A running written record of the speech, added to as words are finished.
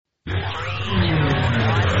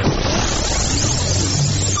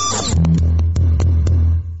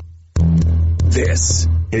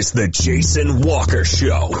is the Jason Walker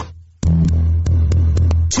Show.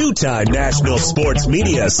 Two-time National Sports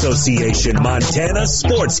Media Association Montana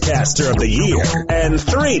Sportscaster of the Year and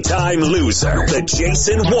three-time loser, the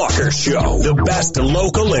Jason Walker Show. The best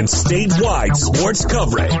local and statewide sports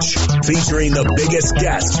coverage, featuring the biggest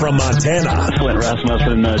guests from Montana. Flint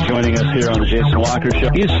Rasmussen joining us here on the Jason Walker Show.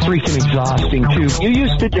 It's freaking exhausting, too. You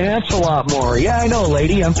used to dance a lot more. Yeah, I know,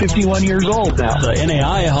 lady. I'm 51 years old now. The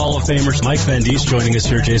NAI Hall of Famers Mike Van Diest joining us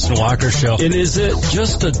here, Jason Walker Show. And is it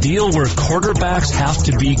just a deal where quarterbacks have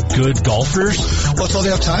to be good golfers? Well, that's all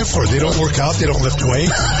they have time for. They don't work out. They don't lift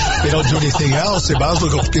weights. They don't do anything else. They might as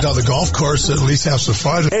well go get on the golf course and at least have some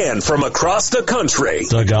fun. And from across the country,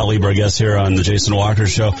 Doug Gottlieb, our guest here on the Jason Walker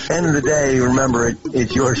Show. End of the day, remember,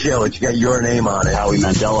 it's your show. It's got your name on it. Howie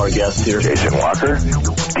Mandel, our guest here. Jason Walker,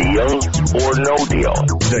 deal or no deal?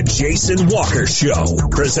 The Jason Walker Show,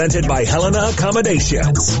 presented by Helena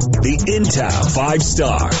Accommodations. The in-town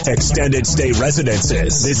 5-star extended stay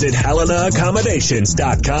residences. Visit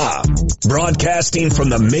HelenaAccommodations.com. Broadcasting from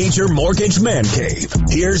the Major Mortgage Man Cave,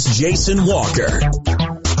 here's Jason Walker.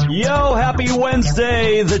 Yo, happy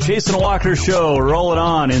Wednesday. The Jason Walker Show rolling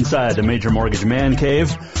on inside the Major Mortgage Man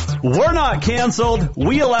Cave. We're not canceled.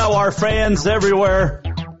 We allow our fans everywhere.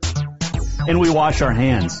 And we wash our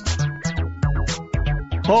hands.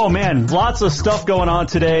 Oh, man, lots of stuff going on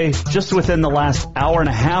today. Just within the last hour and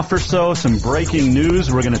a half or so, some breaking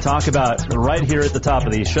news we're going to talk about right here at the top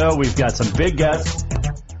of the show. We've got some big guests.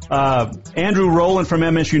 Andrew Rowland from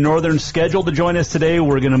MSU Northern scheduled to join us today.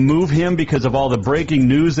 We're going to move him because of all the breaking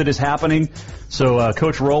news that is happening. So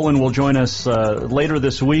Coach Rowland will join us later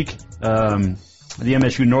this week, the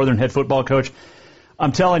MSU Northern head football coach.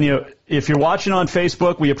 I'm telling you, if you're watching on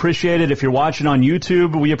Facebook, we appreciate it. If you're watching on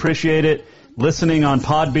YouTube, we appreciate it. Listening on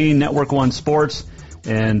Podbean, Network One Sports,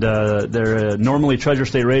 and they're normally Treasure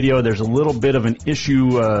State Radio. There's a little bit of an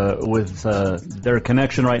issue with their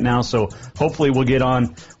connection right now, so hopefully we'll get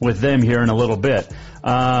on with them here in a little bit.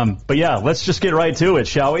 But yeah, let's just get right to it,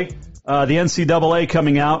 shall we? The NCAA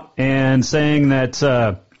coming out and saying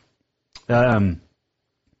that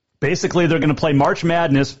basically they're going to play March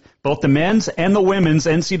Madness, both the men's and the women's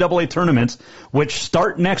NCAA tournaments, which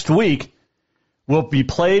start next week, will be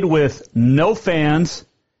played with no fans,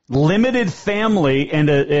 limited family, and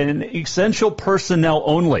essential personnel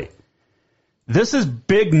only. This is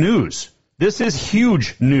big news. This is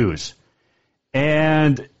huge news.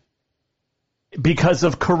 And because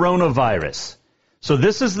of coronavirus. So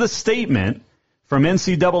this is the statement from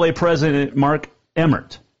NCAA President Mark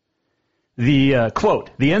Emmert. The quote,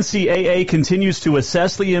 the NCAA continues to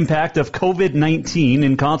assess the impact of COVID-19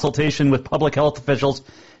 in consultation with public health officials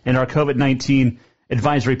and our COVID-19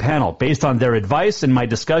 advisory panel. Based on their advice and my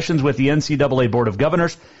discussions with the NCAA Board of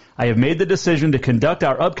Governors, I have made the decision to conduct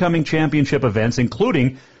our upcoming championship events,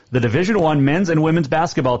 including the Division I men's and women's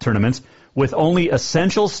basketball tournaments, with only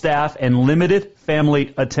essential staff and limited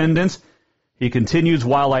family attendance. He continues,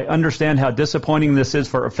 while I understand how disappointing this is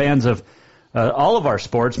for fans of all of our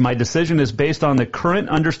sports, my decision is based on the current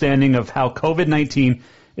understanding of how COVID-19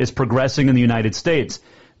 is progressing in the United States.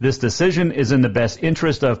 This decision is in the best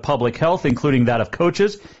interest of public health, including that of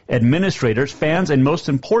coaches, administrators, fans, and most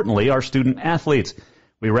importantly, our student athletes.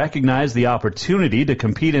 We recognize the opportunity to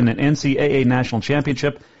compete in an NCAA national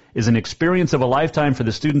championship is an experience of a lifetime for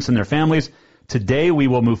the students and their families. Today, we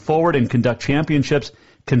will move forward and conduct championships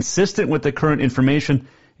consistent with the current information,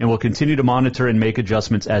 and will continue to monitor and make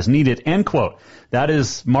adjustments as needed, end quote. That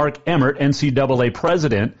is Mark Emmert, NCAA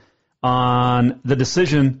president, on the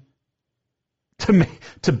decision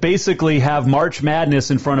to basically have March Madness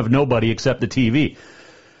in front of nobody except the TV.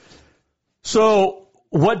 So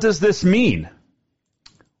what does this mean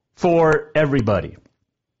for everybody?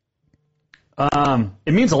 It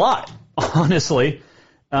means a lot, honestly.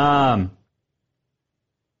 We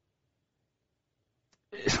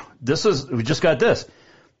just got this.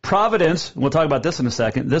 Providence, we'll talk about this in a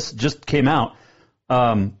second. This just came out.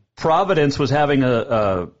 Providence was having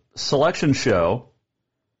a selection show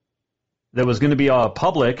that was going to be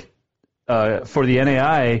public for the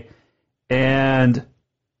NAI, and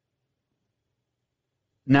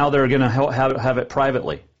now they're going to have it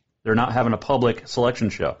privately. They're not having a public selection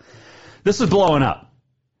show. This is blowing up.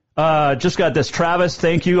 Just got this. Travis,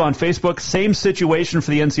 thank you, on Facebook. Same situation for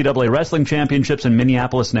the NCAA Wrestling Championships in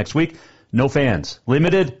Minneapolis next week. No fans.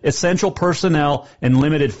 Limited essential personnel and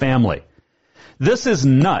limited family. This is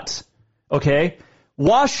nuts, okay?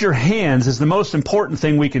 Wash your hands is the most important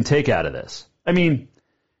thing we can take out of this.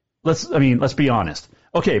 Let's be honest.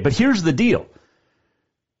 Okay, but here's the deal.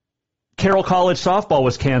 Carroll College softball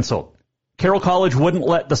was canceled. Carroll College wouldn't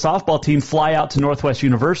let the softball team fly out to Northwest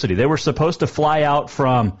University. They were supposed to fly out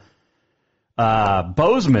from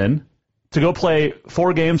Bozeman to go play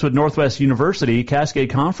 4 games with Northwest University, Cascade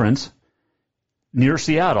Conference, near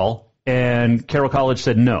Seattle, and Carroll College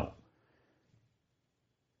said no.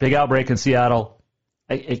 Big outbreak in Seattle.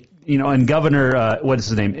 And Governor, what is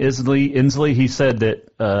his name, Inslee, he said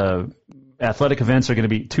that athletic events are going to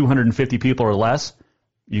be 250 people or less.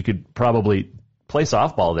 You could probably play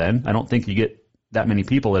softball then. I don't think you get that many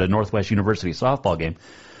people at a Northwest University softball game.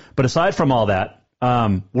 But aside from all that,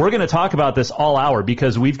 we're going to talk about this all hour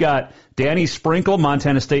because we've got Danny Sprinkle,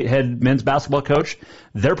 Montana State head men's basketball coach.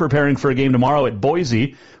 They're preparing for a game tomorrow at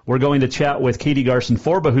Boise. We're going to chat with Katie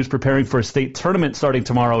Garson-Forba, who's preparing for a state tournament starting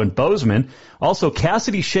tomorrow in Bozeman. Also,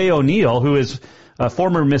 Cassidy Shea O'Neill, who is a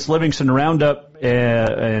former Miss Livingston Roundup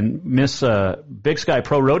and Miss Big Sky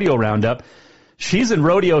Pro Rodeo Roundup. She's in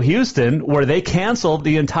Rodeo Houston, where they canceled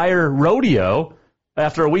the entire rodeo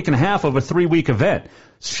after a week and a half of a 3-week event.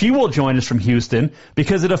 She will join us from Houston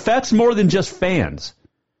because it affects more than just fans.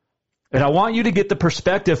 And I want you to get the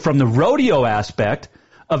perspective from the rodeo aspect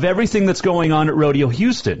of everything that's going on at Rodeo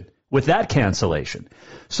Houston with that cancellation.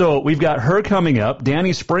 So we've got her coming up.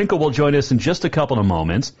 Danny Sprinkle will join us in just a couple of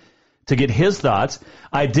moments to get his thoughts.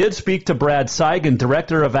 I did speak to Brad Seigan,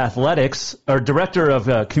 Director of Athletics, or Director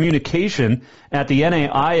of Communication at the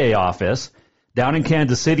NAIA office down in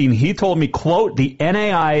Kansas City, and he told me, quote, the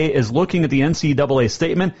NAIA is looking at the NCAA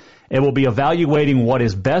statement and will be evaluating what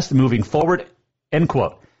is best moving forward, end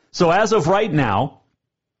quote. So as of right now,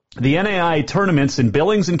 the NAIA tournaments in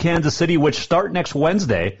Billings and Kansas City, which start next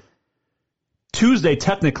Wednesday, Tuesday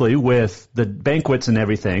technically with the banquets and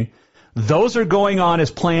everything, those are going on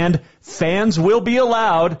as planned. Fans will be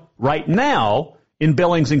allowed right now in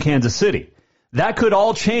Billings and Kansas City. That could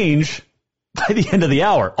all change by the end of the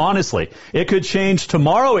hour, honestly. It could change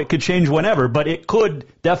tomorrow. It could change whenever, but it could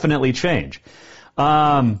definitely change.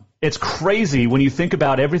 It's crazy when you think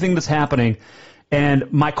about everything that's happening.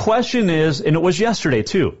 And my question is, and it was yesterday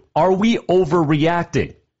too, are we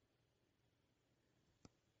overreacting?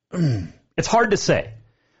 It's hard to say.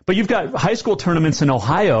 But you've got high school tournaments in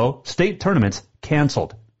Ohio, state tournaments,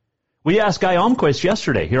 canceled. We asked Guy Almquist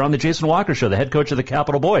yesterday here on the Jason Walker Show, the head coach of the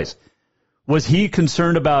Capital Boys. Was he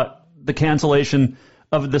concerned about the cancellation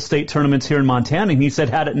of the state tournaments here in Montana? And he said,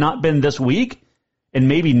 had it not been this week and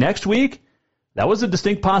maybe next week, that was a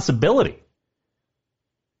distinct possibility.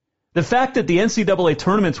 The fact that the NCAA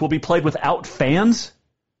tournaments will be played without fans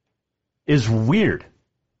is weird.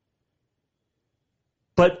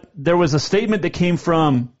 But there was a statement that came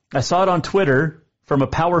from, I saw it on Twitter, from a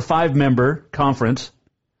Power 5 member conference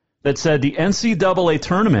that said the NCAA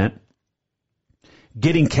tournament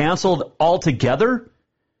getting canceled altogether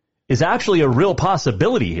is actually a real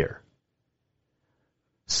possibility here.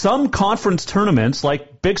 Some conference tournaments,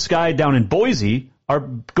 like Big Sky down in Boise, are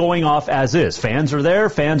going off as is. Fans are there,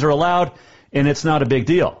 fans are allowed, and it's not a big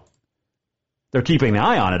deal. They're keeping an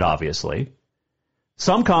eye on it, obviously.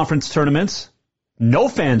 Some conference tournaments, no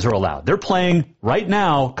fans are allowed. They're playing right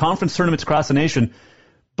now, conference tournaments across the nation,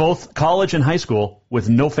 both college and high school, with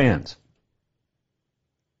no fans.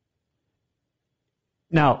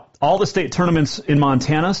 Now, all the state tournaments in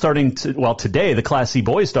Montana today, the Class C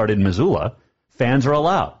boys started in Missoula. Fans are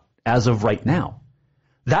allowed as of right now.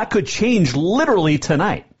 That could change literally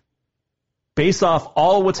tonight based off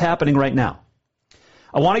all what's happening right now.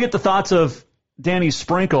 I want to get the thoughts of Danny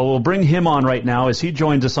Sprinkle. We'll bring him on right now as he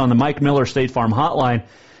joins us on the Mike Miller State Farm Hotline.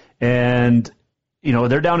 And,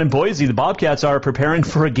 they're down in Boise. The Bobcats are preparing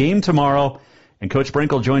for a game tomorrow. And Coach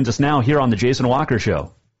Sprinkle joins us now here on the Jason Walker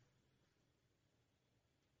Show.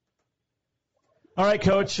 All right,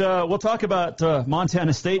 Coach, we'll talk about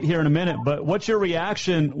Montana State here in a minute, but what's your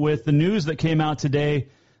reaction with the news that came out today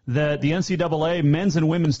that the NCAA men's and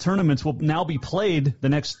women's tournaments will now be played the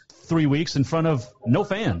next 3 weeks in front of no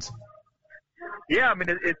fans? Yeah, I mean,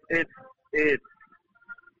 it's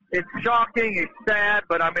shocking, it's sad,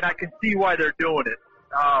 but I mean, I can see why they're doing it.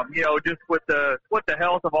 Just with the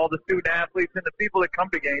health of all the student athletes and the people that come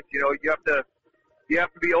to games, you have to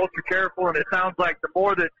be ultra careful, and it sounds like the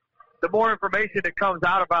more information that comes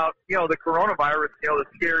out about, the coronavirus, the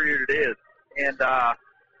scarier it is. And,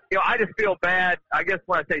 I just feel bad. I guess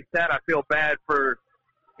when I say sad, I feel bad for,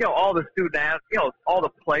 all the student athletes, all the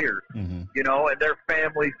players, and their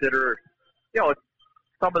families that are,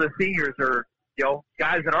 some of the seniors are,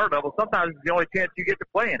 guys at our level. Sometimes it's the only chance you get to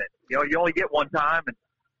play in it. You only get one time, and,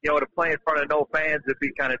 to play in front of no fans would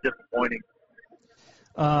be kind of disappointing.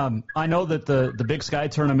 I know that the Big Sky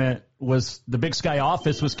tournament the Big Sky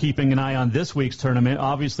office was keeping an eye on this week's tournament.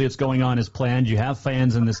 Obviously, it's going on as planned. You have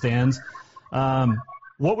fans in the stands.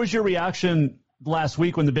 What was your reaction last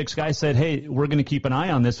week when the Big Sky said, hey, we're going to keep an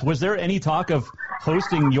eye on this? Was there any talk of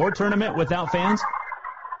hosting your tournament without fans?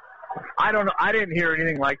 I don't know. I didn't hear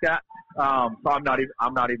anything like that. So I'm not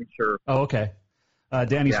even sure. Oh, okay.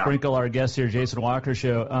 Danny Sprinkle, our guest here, Jason Walker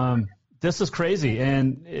Show. This is crazy,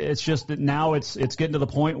 and it's just that now it's getting to the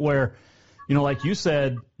point where, like you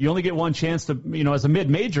said, you only get one chance to, as a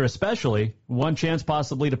mid-major especially, one chance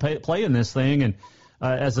possibly to play in this thing, and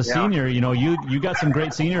as a senior, you got some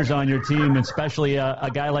great seniors on your team, especially a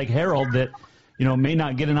guy like Harold that, may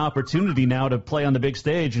not get an opportunity now to play on the big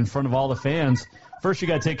stage in front of all the fans. First, you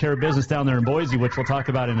got to take care of business down there in Boise, which we'll talk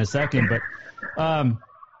about in a second. But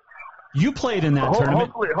you played in that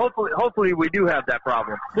tournament. Hopefully, we do have that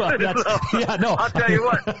problem. Well, I'll tell you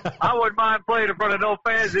what, I wouldn't mind playing in front of no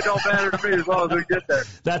fans. It don't matter to me as long as we get there.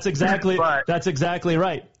 That's exactly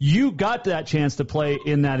right. You got that chance to play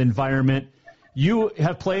in that environment. You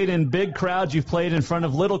have played in big crowds. You've played in front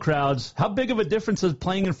of little crowds. How big of a difference does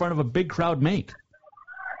playing in front of a big crowd make?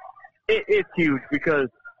 It's huge because,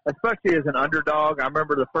 especially as an underdog, I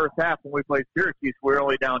remember the first half when we played Syracuse, we were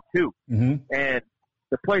only down 2. Mm-hmm. And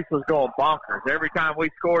the place was going bonkers. Every time we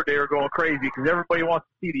scored, they were going crazy because everybody wants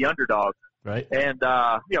to see the underdog. Right. And,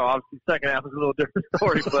 obviously the second half was a little different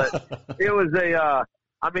story, but it was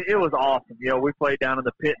it was awesome. We played down in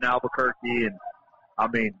the pit in Albuquerque, and,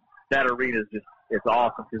 that arena is it's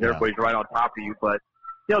awesome because everybody's right on top of you. But,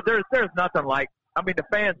 there's nothing like, the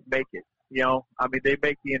fans make it, they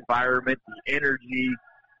make the environment, the energy,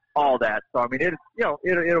 all that. So,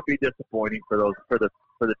 it'll be disappointing for the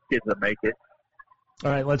kids that make it.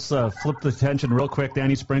 All right, let's flip the attention real quick.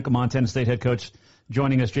 Danny Sprinkle, Montana State head coach,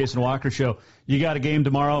 joining us. Jason Walker Show. You got a game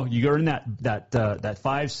tomorrow. You earned that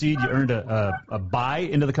 5 seed. You earned a bye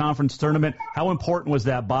into the conference tournament. How important was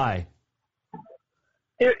that bye?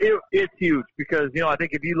 It's huge because, I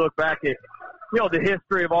think if you look back at, the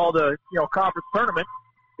history of all the, conference tournaments,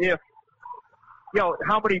 if,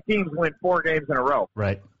 how many teams win 4 games in a row?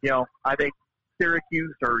 Right. I think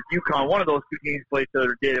Syracuse or UConn, one of those 2 teams played each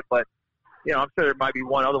other did it, but, I'm sure there might be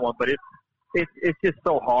one other one, but it's just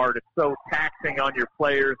so hard. It's so taxing on your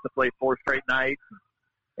players to play 4 straight nights.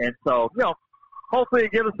 And so, hopefully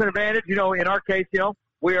it gives us an advantage. In our case,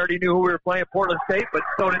 we already knew who we were playing, Portland State, but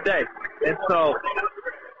so did they. And so,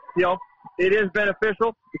 it is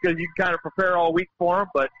beneficial because you can kind of prepare all week for them,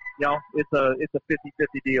 but, it's a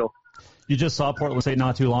 50-50 deal. You just saw Portland State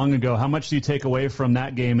not too long ago. How much do you take away from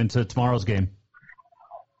that game into tomorrow's game?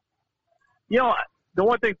 The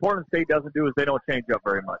one thing Portland State doesn't do is they don't change up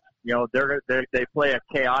very much. They play a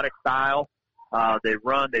chaotic style. They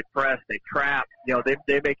run, they press, they trap.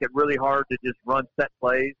 They make it really hard to just run set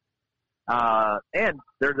plays. And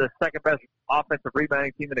they're the second best offensive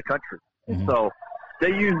rebounding team in the country. Mm-hmm. And so they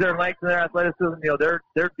use their length and their athleticism.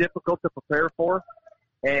 They're difficult to prepare for.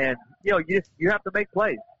 And, you have to make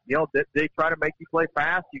plays. They try to make you play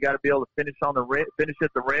fast. You got to be able to finish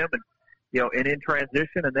at the rim and in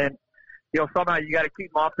transition. And then, somehow you got to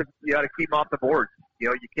keep them off the board.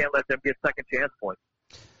 You can't let them get second chance points.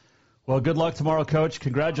 Well, good luck tomorrow, Coach.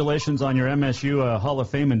 Congratulations on your MSU Hall of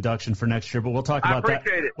Fame induction for next year. But we'll talk about that. I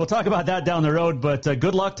appreciate it. We'll talk about that down the road. But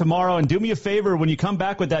good luck tomorrow, and do me a favor when you come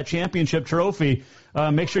back with that championship trophy.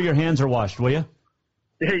 Make sure your hands are washed, will you?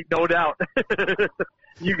 Hey, no doubt.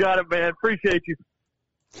 You got it, man. Appreciate you.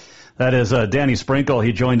 That is Danny Sprinkle.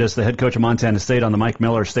 He joined us, the head coach of Montana State, on the Mike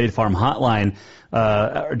Miller State Farm Hotline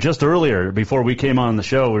just earlier before we came on the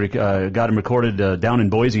show. We got him recorded down in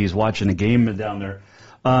Boise. He's watching a game down there.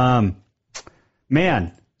 So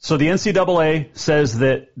the NCAA says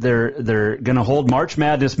that they're going to hold March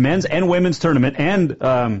Madness men's and women's tournament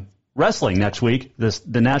and wrestling next week,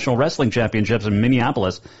 the National Wrestling Championships in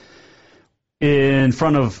Minneapolis, in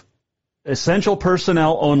front of essential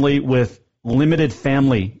personnel only with limited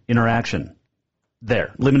family interaction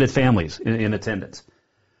there, limited families in attendance.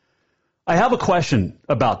 I have a question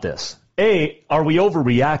about this. A, are we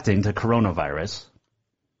overreacting to coronavirus?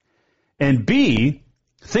 And B,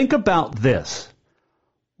 think about this.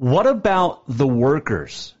 What about the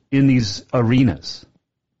workers in these arenas?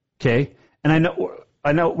 Okay? And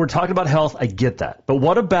I know we're talking about health. I get that. But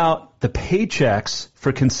what about the paychecks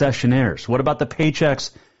for concessionaires? What about the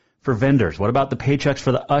paychecks for vendors? What about the paychecks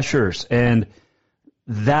for the ushers and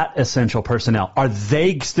that essential personnel? Are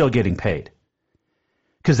they still getting paid?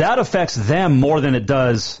 Because that affects them more than it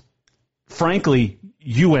does, frankly,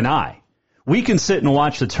 you and I. We can sit and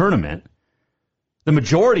watch the tournament. The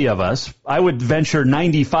majority of us, I would venture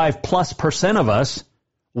 95+% of us,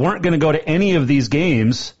 weren't going to go to any of these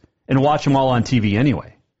games and watch them all on TV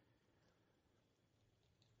anyway.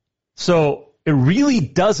 So it really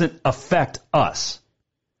doesn't affect us.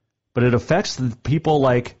 but it affects the people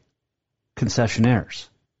like concessionaires.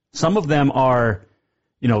 Some of them are,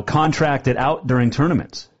 contracted out during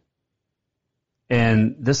tournaments.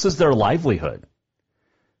 And this is their livelihood.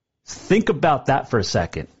 Think about that for a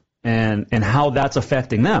second and how that's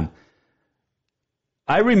affecting them.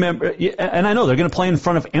 I remember, and I know they're going to play in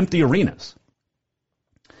front of empty arenas.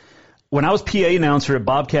 When I was PA announcer at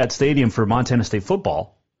Bobcat Stadium for Montana State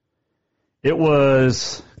football, it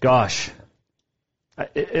was,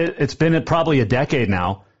 it's been probably a decade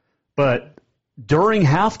now, but during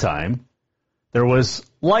halftime, there was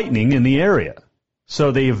lightning in the area.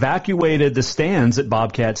 So they evacuated the stands at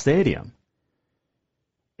Bobcat Stadium.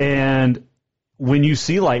 And when you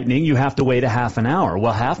see lightning, you have to wait a half an hour.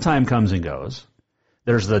 Well, halftime comes and goes.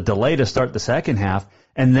 There's the delay to start the second half.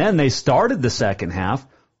 And then they started the second half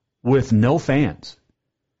with no fans.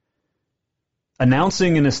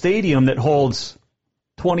 Announcing in a stadium that holds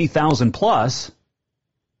 20,000 plus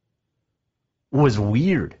was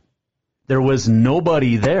weird. There was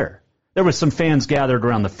nobody there. There was some fans gathered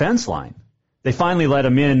around the fence line. They finally let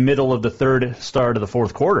them in middle of the third, start of the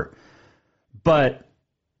fourth quarter. But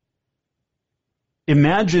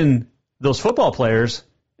imagine those football players,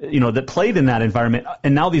 that played in that environment,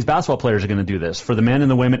 and now these basketball players are going to do this for the men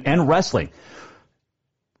and the women and wrestling.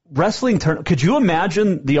 Could you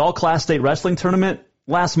imagine the all-class state wrestling tournament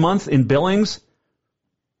last month in Billings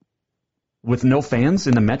with no fans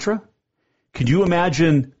in the Metro? Could you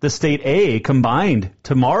imagine the State A combined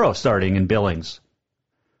tomorrow starting in Billings?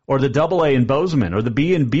 Or the AA in Bozeman, or the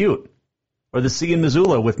B in Butte, or the C in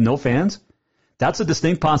Missoula with no fans? That's a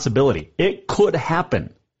distinct possibility. It could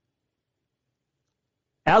happen.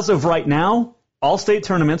 As of right now, all state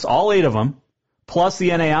tournaments, all 8 of them, plus the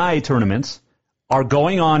NAI tournaments, are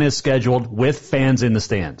going on as scheduled with fans in the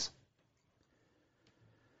stands.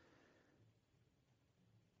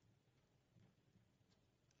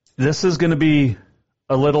 This is going to be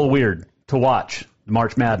a little weird to watch,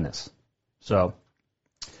 March Madness. So,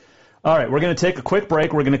 all right, we're going to take a quick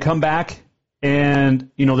break. We're going to come back,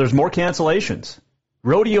 and, there's more cancellations.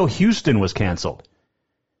 Rodeo Houston was canceled.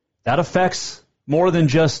 That affects more than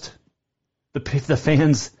just the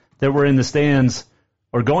fans that were in the stands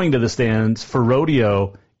or going to the stands for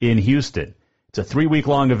rodeo in Houston. It's a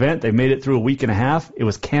 3-week-long event. They made it through a week and a half. It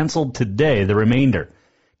was canceled today, the remainder.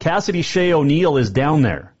 Cassidy Shea O'Neill is down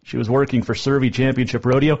there. She was working for Survey Championship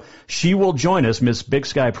Rodeo. She will join us. Miss Big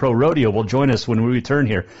Sky Pro Rodeo will join us when we return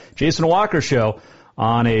here. Jason Walker Show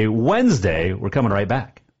on a Wednesday. We're coming right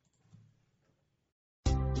back.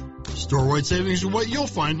 Store-wide savings are what you'll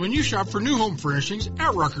find when you shop for new home furnishings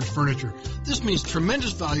at Rucker's Furniture. This means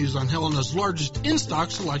tremendous values on Helena's largest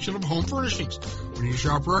in-stock selection of home furnishings. When you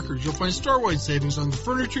shop Rucker's, you'll find store-wide savings on the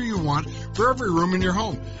furniture you want for every room in your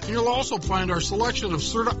home. And you'll also find our selection of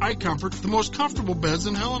Serta iComfort, the most comfortable beds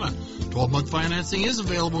in Helena. 12-month financing is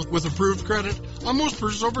available with approved credit on most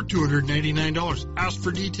purchases over $289. Ask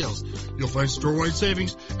for details. You'll find store-wide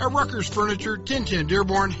savings at Rucker's Furniture, 1010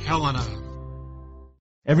 Dearborn, Helena.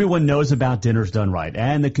 Everyone knows about Dinner's Done Right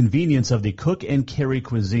and the convenience of the cook and carry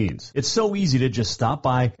cuisines. It's so easy to just stop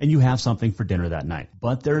by and you have something for dinner that night.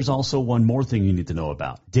 But there's also one more thing you need to know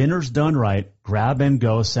about. Dinner's Done Right Grab and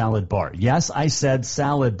Go Salad Bar. Yes, I said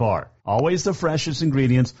salad bar. Always the freshest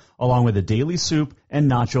ingredients along with a daily soup and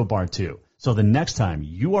nacho bar too. So the next time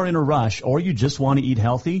you are in a rush or you just want to eat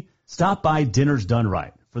healthy, stop by Dinner's Done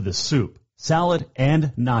Right for the soup, salad,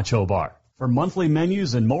 and nacho bar. For monthly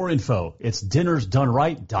menus and more info, it's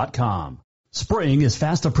dinnersdoneright.com. Spring is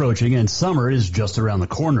fast approaching and summer is just around the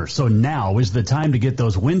corner, so now is the time to get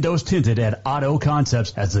those windows tinted at Auto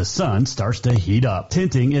Concepts as the sun starts to heat up.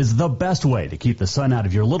 Tinting is the best way to keep the sun out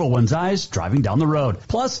of your little one's eyes driving down the road.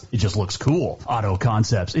 Plus, it just looks cool. Auto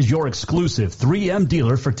Concepts is your exclusive 3M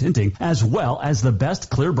dealer for tinting as well as the best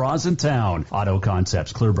clear bras in town. Auto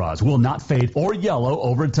Concepts clear bras will not fade or yellow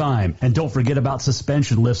over time. And don't forget about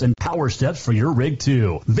suspension lifts and power steps for your rig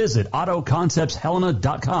too. Visit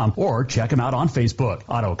AutoConceptsHelena.com or check them out on Facebook.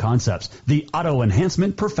 Auto Concepts, the auto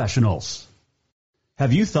enhancement professionals.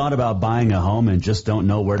 Have you thought about buying a home and just don't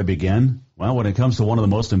know where to begin? Well, when it comes to one of the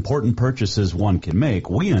most important purchases one can make,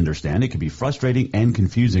 we understand it can be frustrating and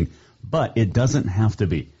confusing, but it doesn't have to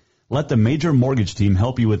be. Let the Major Mortgage team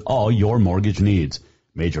help you with all your mortgage needs.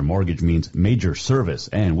 Major Mortgage means major service,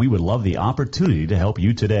 and we would love the opportunity to help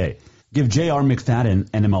you today. Give J.R. McFadden,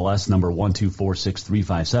 NMLS number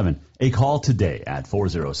 1246357, a call today at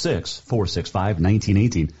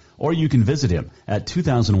 406-465-1918, or you can visit him at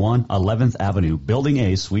 2001 11th Avenue, Building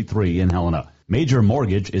A, Suite 3 in Helena. Major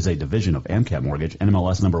Mortgage is a division of AMCAP Mortgage,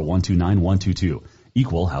 NMLS number 129122,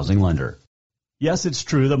 equal housing lender. Yes, it's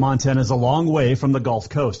true that Montana is a long way from the Gulf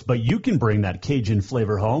Coast, but you can bring that Cajun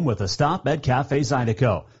flavor home with a stop at Cafe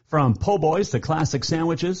Zydeco. From po' boys to classic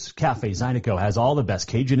sandwiches, Cafe Zydeco has all the best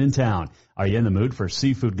Cajun in town. Are you in the mood for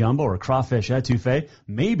seafood gumbo or crawfish etouffee?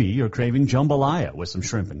 Maybe you're craving jambalaya with some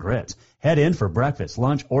shrimp and grits. Head in for breakfast,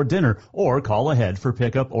 lunch, or dinner, or call ahead for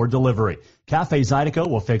pickup or delivery. Cafe Zydeco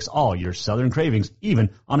will fix all your southern cravings, even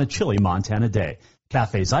on a chilly Montana day.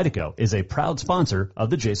 Cafe Zydeco is a proud sponsor of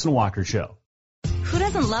The Jason Walker Show. Who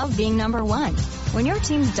doesn't love being number one? When your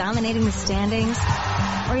team's dominating the standings,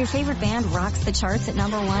 or your favorite band rocks the charts at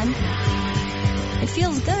number one, it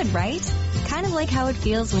feels good, right? Kind of like how it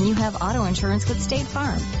feels when you have auto insurance with State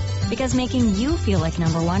Farm. Because making you feel like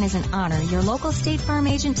number one is an honor your local State Farm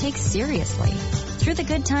agent takes seriously. Through the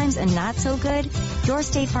good times and not so good, your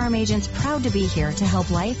State Farm agent's proud to be here to help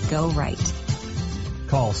life go right.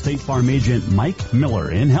 Call State Farm agent Mike Miller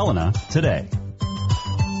in Helena today.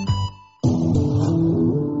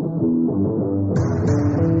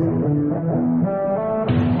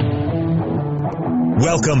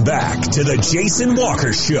 Welcome back to the Jason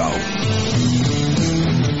Walker Show.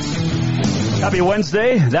 Happy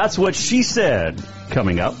Wednesday. That's what she said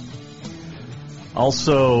coming up.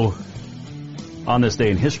 Also, on this day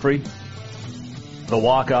in history, the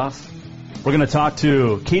walk-off. We're going to talk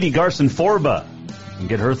to Katie Garson-Forba and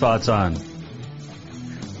get her thoughts on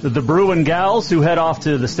the Bruin Gals who head off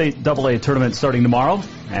to the State AA tournament starting tomorrow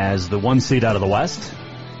as the 1 seed out of the West,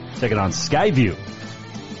 taking on Skyview.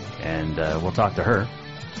 And we'll talk to her,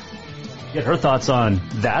 get her thoughts on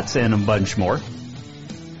that and a bunch more.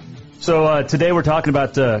 So today we're talking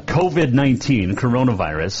about COVID-19,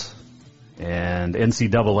 coronavirus, and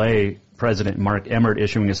NCAA President Mark Emmert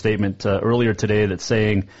issuing a statement earlier today that's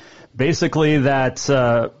saying basically that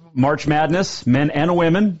March Madness, men and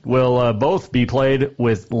women, will both be played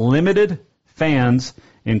with limited fans,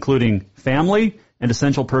 including family and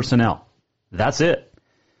essential personnel. That's it.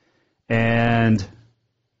 And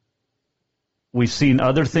we've seen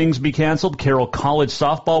other things be canceled. Carroll College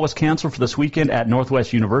softball was canceled for this weekend at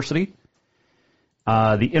Northwest University.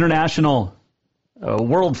 The International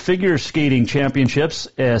World Figure Skating Championships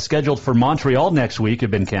scheduled for Montreal next week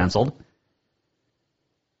have been canceled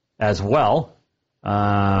as well.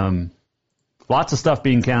 Lots of stuff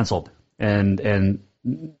being canceled and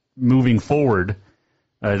moving forward.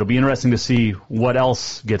 It'll be interesting to see what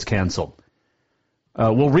else gets canceled.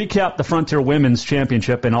 We'll recap the Frontier Women's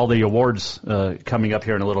Championship and all the awards coming up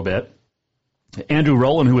here in a little bit. Andrew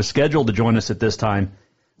Rowland, who was scheduled to join us at this time,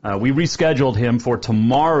 we rescheduled him for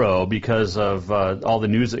tomorrow because of all the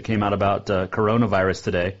news that came out about coronavirus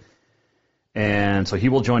today. And so he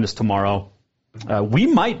will join us tomorrow. We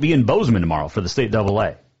might be in Bozeman tomorrow for the State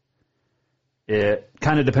AA. It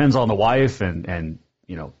kind of depends on the wife and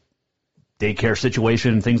you know, daycare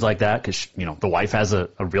situation and things like that, because, you know, the wife has a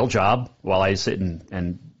real job while I sit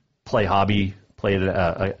and play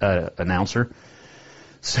announcer.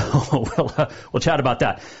 So we'll chat about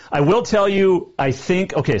that. I will tell you, I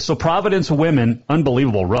think, okay, so Providence women,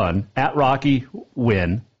 unbelievable run. At Rocky,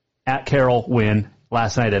 win. At Carroll, win.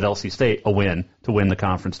 Last night at LC State, a win to win the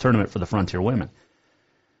conference tournament for the Frontier women.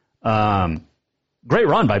 Great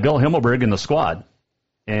run by Bill Himmelberg and the squad.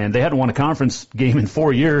 And they hadn't won a conference game in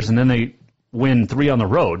 4 years, and then they win 3 on the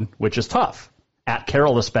road, which is tough. At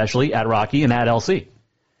Carroll especially, at Rocky, and at LC.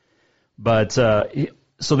 But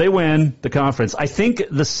so they win the conference. I think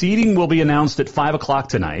the seeding will be announced at 5 o'clock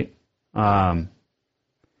tonight by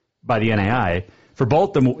the NAI. For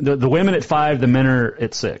both the women at 5, the men are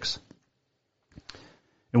at 6.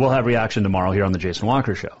 And we'll have reaction tomorrow here on the Jason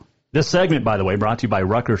Walker Show. This segment, by the way, brought to you by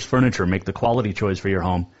Rucker's Furniture. Make the quality choice for your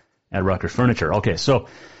home at Rucker's Furniture. Okay, so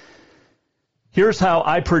here's how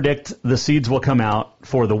I predict the seeds will come out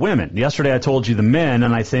for the women. Yesterday I told you the men,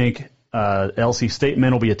 and I think LC State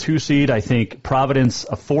men will be a 2 seed. I think Providence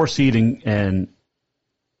a 4 seed, and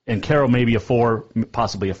Carroll maybe a 4,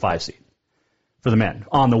 possibly a 5 seed for the men.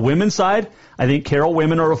 On the women's side, I think Carroll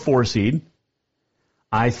women are a 4 seed.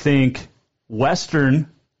 I think Western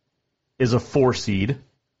is a 4 seed,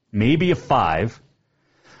 maybe a 5.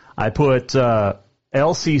 I put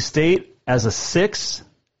LC State as a 6,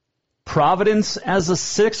 Providence as a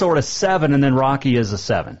 6 or a 7, and then Rocky as a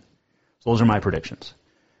 7. So those are my predictions.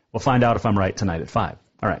 We'll find out if I'm right tonight at 5.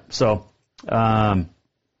 All right. So, So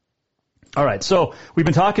we've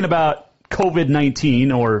been talking about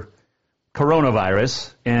COVID-19 or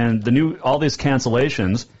coronavirus and all these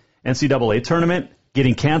cancellations. NCAA tournament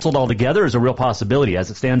getting canceled altogether is a real possibility. As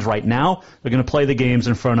it stands right now, they're going to play the games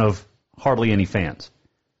in front of hardly any fans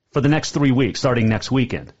for the next 3 weeks, starting next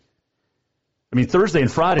weekend. I mean, Thursday and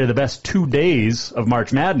Friday are the best 2 days of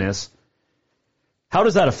March Madness. How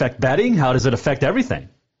does that affect betting? How does it affect everything?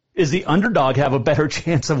 Is the underdog have a better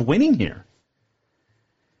chance of winning here?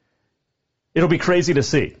 It'll be crazy to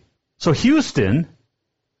see. So Houston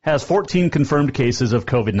has 14 confirmed cases of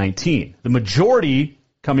COVID-19, the majority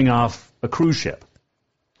coming off a cruise ship.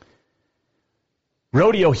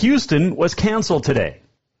 Rodeo Houston was canceled today.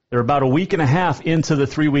 They're about a week and a half into the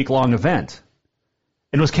 3-week-long event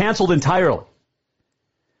and was canceled entirely.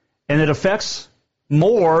 And it affects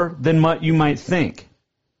more than what you might think.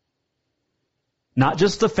 Not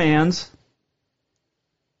just the fans,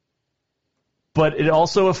 but it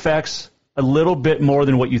also affects a little bit more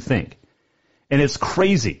than what you think. And it's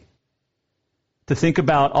crazy to think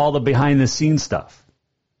about all the behind-the-scenes stuff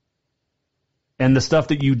and the stuff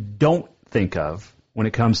that you don't think of when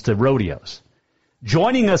it comes to rodeos.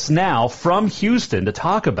 Joining us now from Houston to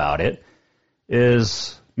talk about it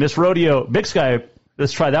is Miss Rodeo, Big Sky,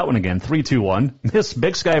 let's try that one again, 3-2-1. Miss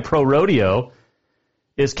Big Sky Pro Rodeo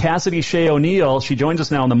is Cassidy Shea O'Neill. She joins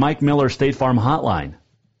us now on the Mike Miller State Farm Hotline.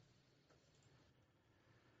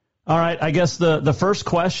 All right, I guess the first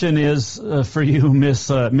question is for you, Miss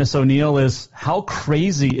O'Neill, is how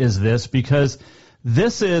crazy is this? Because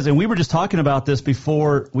this is, and we were just talking about this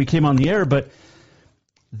before we came on the air, but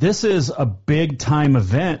this is a big time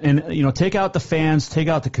event. And, you know, take out the fans, take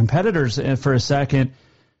out the competitors for a second.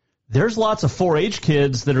 There's lots of 4-H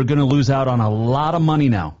kids that are going to lose out on a lot of money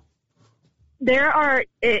now. There are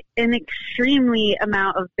an extremely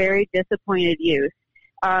amount of very disappointed youth.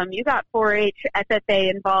 You got 4-H,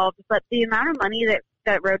 FFA involved, but the amount of money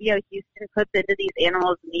that Rodeo Houston puts into these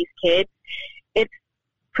animals and these kids, it's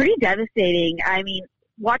pretty devastating. I mean,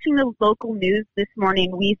 watching the local news this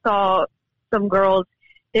morning, we saw some girls,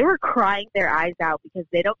 they were crying their eyes out because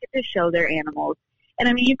they don't get to show their animals. And,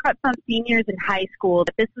 I mean, you've got some seniors in high school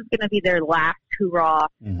that this is going to be their last hurrah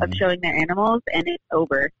of showing their animals, and it's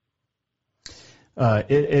over.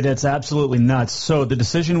 It's absolutely nuts. So the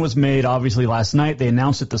decision was made, obviously, last night. They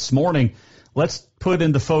announced it this morning. Let's put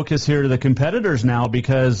into focus here to the competitors now,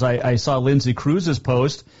 because I saw Lindsay Cruz's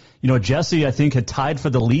post. You know, Jesse, I think, had tied for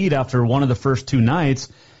the lead after one of the first 2 nights.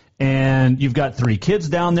 And you've got 3 kids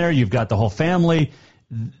down there. You've got the whole family.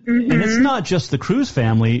 And it's not just the Cruz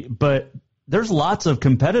family, but there's lots of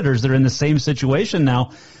competitors that are in the same situation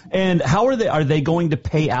now. And how are they? Are they going to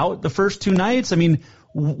pay out the first 2 nights? I mean,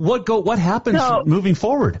 what happens moving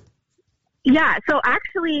forward? Yeah, so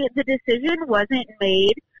actually the decision wasn't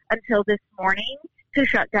made until this morning to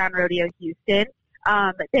shut down Rodeo Houston.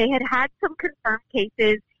 They had some confirmed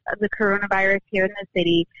cases of the coronavirus here in the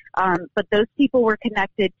city, but those people were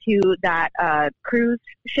connected to that cruise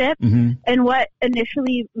ship. And what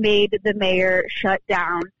initially made the mayor shut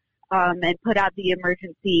down and put out the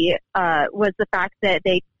emergency was the fact that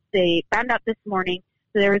they found out this morning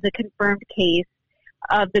that there was a confirmed case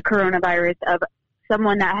of the coronavirus of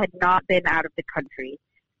someone that had not been out of the country.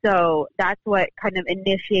 So that's what kind of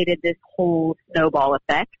initiated this whole snowball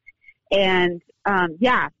effect. And,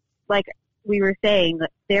 yeah, like we were saying,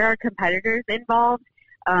 there are competitors involved.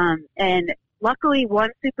 And luckily, one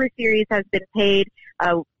Super Series has been paid.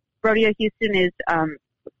 Rodeo Houston is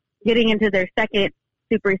getting into their second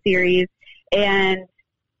Super Series. And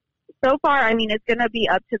so far, I mean, it's going to be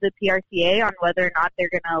up to the PRCA on whether or not they're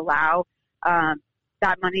going to allow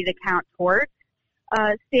that money to count towards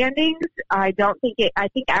standings. I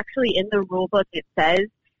think actually in the rule book it says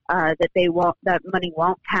that money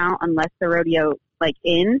won't count unless the rodeo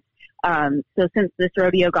ends. So since this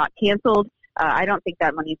rodeo got canceled, I don't think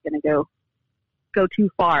that money's going to go too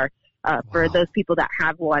far for those people that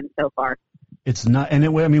have won so far. It's not,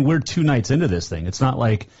 and we're 2 nights into this thing. It's not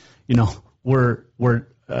like, you know, we're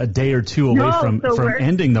a day or 2 away from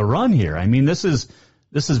ending the run here. I mean, this is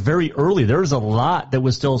very early. There's a lot that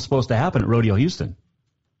was still supposed to happen at Rodeo Houston.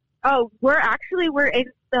 Oh, we're in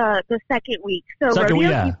the second week. So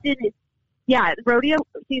Rodeo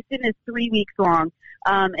Houston is 3 weeks long.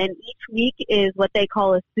 And each week is what they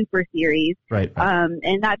call a Super Series. Right.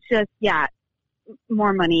 And that's just,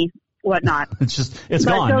 more money, whatnot. it's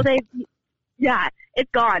gone. So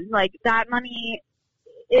it's gone. Like that money,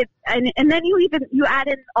 and then you add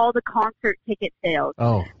in all the concert ticket sales.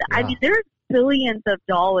 Oh, yeah. I mean, there's billions of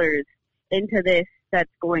dollars into this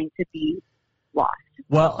that's going to be lost.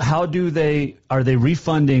 Well, are they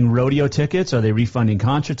refunding rodeo tickets? Are they refunding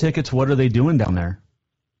concert tickets? What are they doing down there?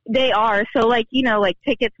 They are. So like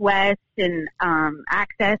Tickets West and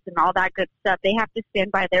Access and all that good stuff, they have to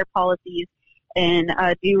stand by their policies and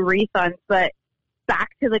do refunds. But back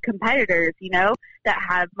to the competitors, that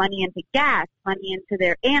have money into gas, money into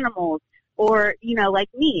their animals, Or, like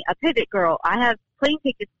me, a pivot girl, I have plane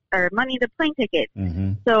tickets or money to plane tickets.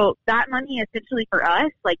 Mm-hmm. So that money essentially for us,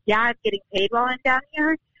 I'm getting paid while I'm down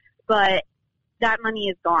here, but that money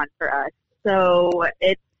is gone for us. So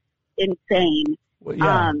it's insane. Well,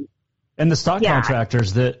 yeah. And the stock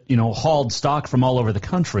contractors that, hauled stock from all over the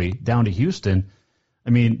country down to Houston. I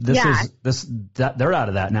mean, they're out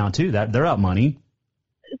of that now too. They're out money.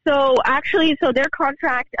 So their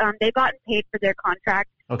contract, they got paid for their contract.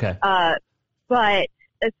 Okay. But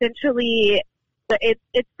essentially,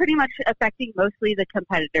 it's pretty much affecting mostly the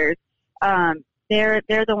competitors. They're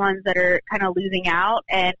the ones that are kind of losing out,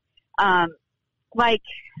 and like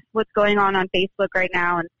what's going on Facebook right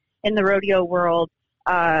now and in the rodeo world,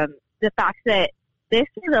 the fact that this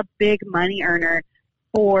is a big money earner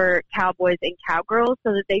for cowboys and cowgirls,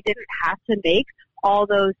 so that they didn't have to make all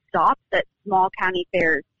those stops at small county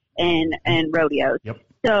fairs and rodeos. Yep.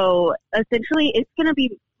 So essentially, it's going to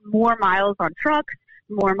be more miles on trucks,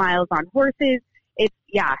 more miles on horses.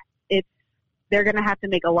 They're going to have to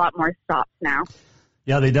make a lot more stops now.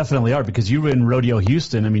 Yeah, they definitely are, because you were in Rodeo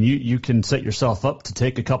Houston. I mean, you can set yourself up to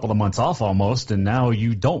take a couple of months off almost, and now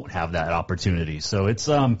you don't have that opportunity. So it's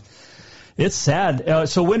sad.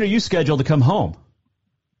 So when are you scheduled to come home?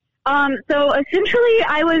 So essentially,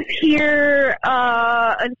 I was here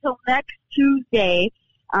until next Tuesday.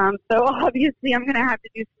 So obviously, I'm going to have to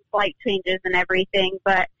do some flight changes and everything.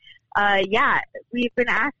 But we've been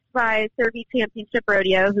asked by Survey Championship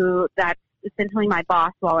Rodeo, who that's essentially my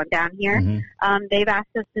boss while I'm down here. Mm-hmm. They've asked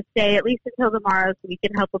us to stay at least until tomorrow so we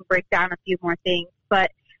can help them break down a few more things.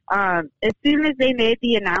 But as soon as they made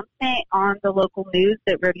the announcement on the local news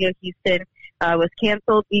that Rodeo Houston was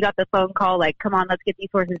canceled, we got the phone call like, come on, let's get these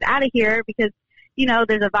horses out of here, because,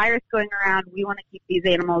 there's a virus going around. We want to keep these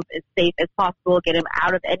animals as safe as possible, get them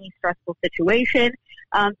out of any stressful situation.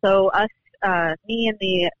 So us, me and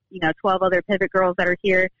the, 12 other pivot girls that are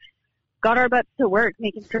here, got our butts to work,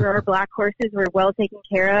 making sure our black horses were well taken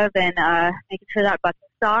care of, and making sure that bucking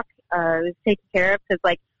stock was taken care of.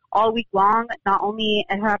 Because all week long, not only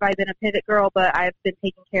have I been a pivot girl, but I've been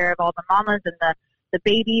taking care of all the mamas and the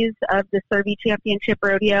babies of the Survey Championship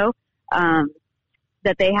Rodeo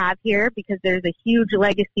that they have here, because there's a huge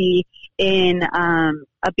legacy in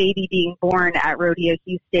a baby being born at Rodeo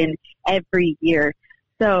Houston every year.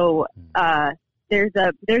 So there's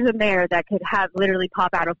a mare that could have literally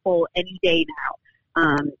pop out a foal any day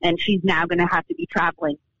now, and she's now going to have to be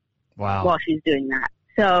traveling while she's doing that.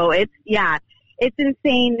 So it's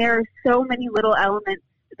insane. There are so many little elements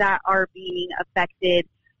that are being affected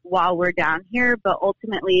while we're down here, but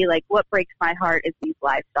ultimately, what breaks my heart is these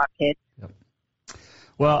livestock kids. Yep.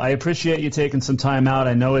 Well, I appreciate you taking some time out.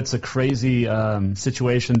 I know it's a crazy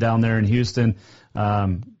situation down there in Houston.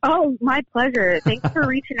 Oh, my pleasure. Thanks for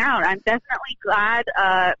reaching out. I'm definitely glad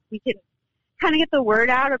we can kind of get the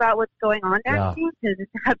word out about what's going on down here, because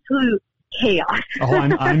it's absolute chaos. Oh,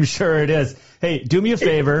 I'm sure it is. Hey, do me a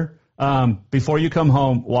favor. Before you come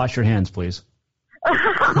home, wash your hands, please.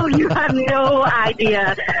 Oh, you have no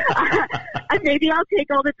idea. Maybe I'll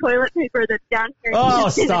take all the toilet paper that's down here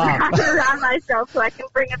and wrap it around myself so I can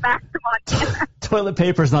bring it back to Montana. Toilet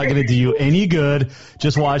paper's not going to do you any good.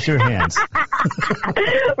 Just wash your hands.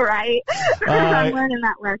 Right. I'm learning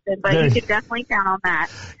that lesson, but you can definitely count on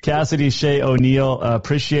that. Cassidy Shea O'Neill,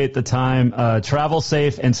 appreciate the time. Travel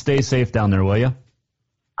safe and stay safe down there, will you?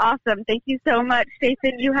 Awesome. Thank you so much,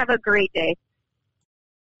 Jason. You have a great day.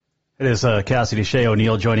 It is Cassidy Shea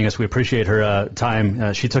O'Neill joining us. We appreciate her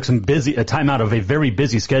time. She took some time out of a very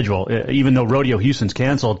busy schedule. Even though Rodeo Houston's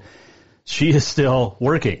canceled, she is still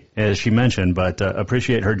working, as she mentioned. But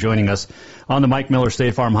appreciate her joining us on the Mike Miller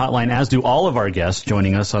State Farm Hotline, as do all of our guests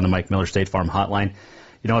joining us on the Mike Miller State Farm Hotline.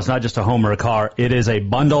 It's not just a home or a car. It is a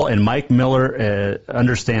bundle, and Mike Miller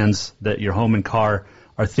understands that your home and car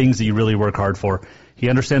are things that you really work hard for. He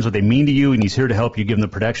understands what they mean to you, and he's here to help you give them the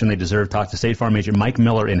protection they deserve. Talk to State Farm agent Mike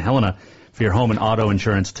Miller in Helena for your home and auto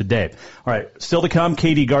insurance today. All right, still to come,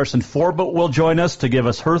 Katie Garson-Forboat will join us to give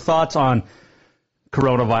us her thoughts on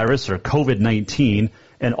coronavirus or COVID-19,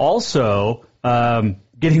 and also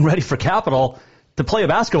getting ready for Capital to play a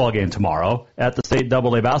basketball game tomorrow at the State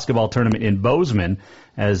AA basketball tournament in Bozeman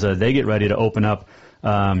as they get ready to open up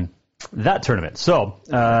that tournament.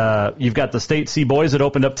 So you've got the State C boys that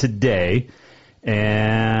opened up today.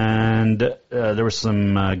 And there were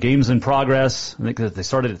some games in progress. I think that they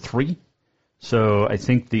started at 3. So I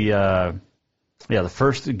think the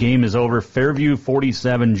first game is over. Fairview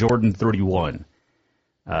 47, Jordan 31.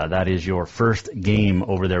 That is your first game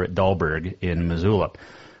over there at Dahlberg in Missoula.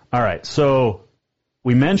 All right, so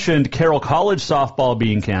we mentioned Carroll College softball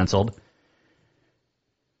being canceled.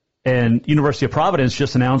 And University of Providence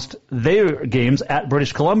just announced their games at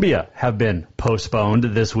British Columbia have been postponed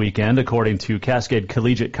this weekend, according to Cascade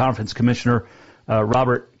Collegiate Conference Commissioner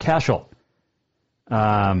Robert Cashel.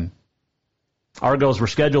 Argos were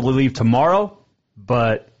scheduled to leave tomorrow,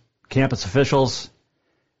 but campus officials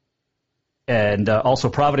and also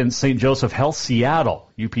Providence St. Joseph Health Seattle,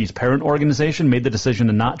 UP's parent organization, made the decision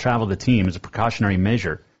to not travel the team as a precautionary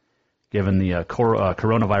measure given the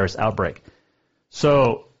coronavirus outbreak.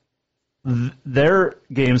 So their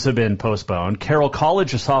games have been postponed. Carroll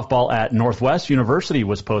College softball at Northwest University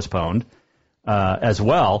was postponed as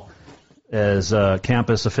well, as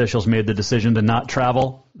campus officials made the decision to not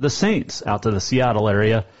travel the Saints out to the Seattle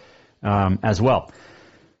area as well.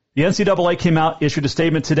 The NCAA came out, issued a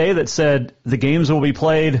statement today that said the games will be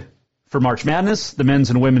played for March Madness, the men's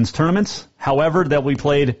and women's tournaments. However, they'll be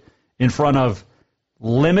played in front of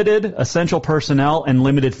limited essential personnel and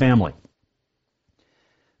limited family.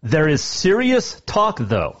 There is serious talk,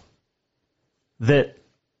 though, that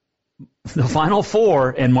the Final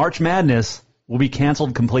Four and March Madness will be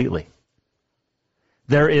canceled completely.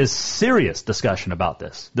 There is serious discussion about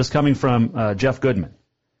this. This coming from Jeff Goodman.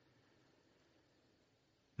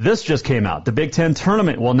 This just came out. The Big Ten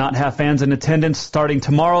tournament will not have fans in attendance starting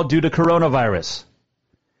tomorrow due to coronavirus.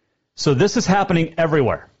 So this is happening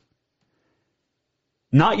everywhere.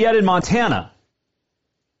 Not yet in Montana,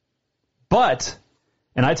 but,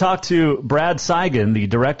 and I talked to Brad Seigan, the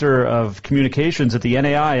director of communications at the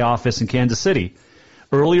NAI office in Kansas City,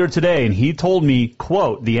 earlier today, and he told me,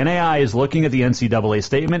 quote, the NAI is looking at the NCAA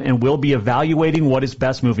statement and will be evaluating what is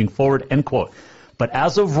best moving forward, end quote. But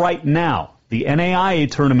as of right now, the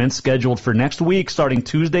NAIA tournaments scheduled for next week, starting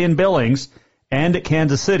Tuesday in Billings and at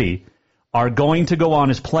Kansas City, are going to go on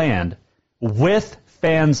as planned with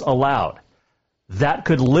fans allowed. That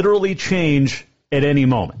could literally change at any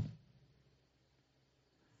moment.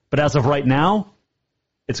 But as of right now,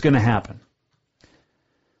 it's going to happen.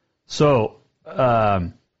 So,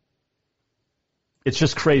 it's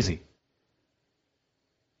just crazy.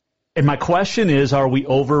 And my question is, are we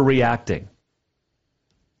overreacting?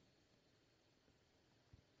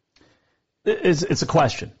 It's a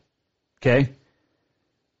question, okay?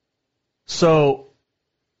 So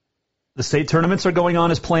the state tournaments are going on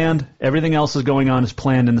as planned. Everything else is going on as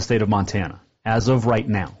planned in the state of Montana as of right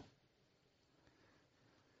now.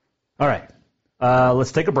 All right,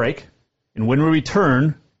 let's take a break. And when we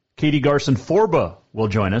return, Katie Garson-Forba will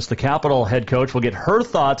join us. The Capital head coach will get her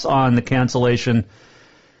thoughts on the cancellation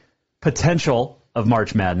potential of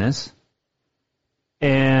March Madness.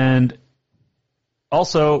 And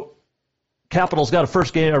also, Capital's got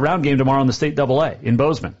a round game tomorrow in the state AA in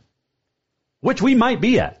Bozeman, which we might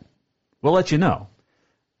be at. We'll let you know.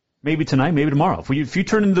 Maybe tonight, maybe tomorrow. If you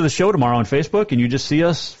turn into the show tomorrow on Facebook and you just see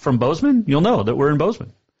us from Bozeman, you'll know that we're in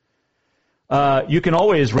Bozeman. You can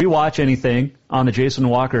always rewatch anything on the Jason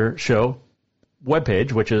Walker Show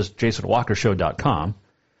webpage, which is jasonwalkershow.com.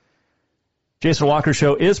 Jason Walker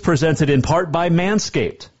Show is presented in part by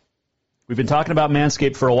Manscaped. We've been talking about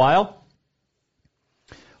Manscaped for a while.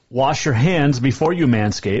 Wash your hands before you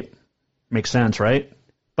manscape. Makes sense, right?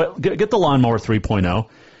 But get the Lawnmower 3.0.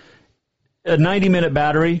 A 90-minute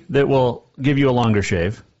battery that will give you a longer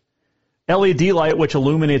shave. LED light which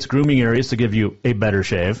illuminates grooming areas to give you a better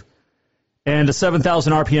shave. And a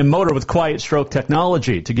 7,000 RPM motor with quiet stroke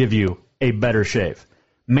technology to give you a better shave.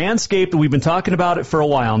 Manscaped, we've been talking about it for a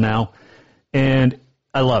while now, and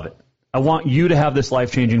I love it. I want you to have this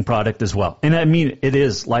life-changing product as well. And I mean, it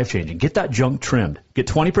is life-changing. Get that junk trimmed. Get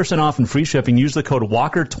 20% off and free shipping. Use the code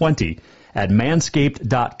WALKER20 at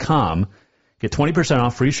manscaped.com. Get 20%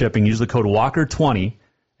 off free shipping. Use the code WALKER20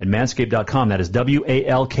 at manscaped.com. That is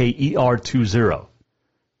WALKER20.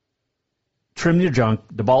 Trim your junk.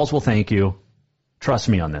 The balls will thank you. Trust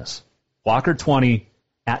me on this. WALKER20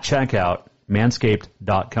 at checkout,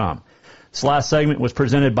 manscaped.com. This last segment was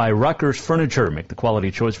presented by Ruckers Furniture. Make the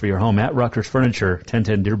quality choice for your home at Ruckers Furniture,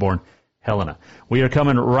 1010 Dearborn, Helena. We are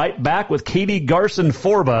coming right back with Katie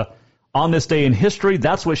Garson-Forba on this day in history.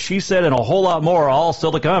 That's what she said and a whole lot more, all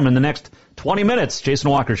still to come in the next 20 minutes.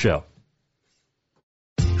 Jason Walker Show.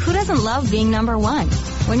 Who doesn't love being number one?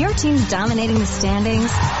 When your team's dominating the standings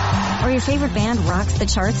or your favorite band rocks the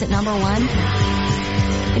charts at number one,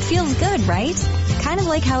 it feels good, right? Kind of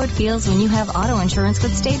like how it feels when you have auto insurance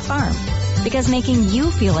with State Farm. Because making you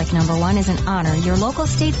feel like number one is an honor your local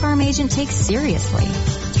State Farm agent takes seriously.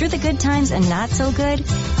 Through the good times and not so good,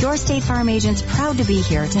 your State Farm agent's proud to be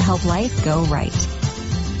here to help life go right.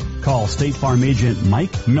 Call State Farm agent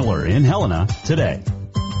Mike Miller in Helena today.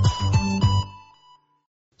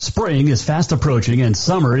 Spring is fast approaching and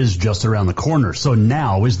summer is just around the corner, so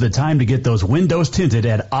now is the time to get those windows tinted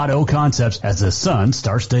at Auto Concepts as the sun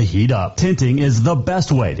starts to heat up. Tinting is the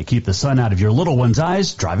best way to keep the sun out of your little one's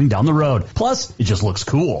eyes driving down the road. Plus, it just looks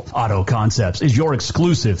cool. Auto Concepts is your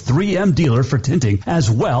exclusive 3M dealer for tinting as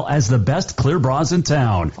well as the best clear bras in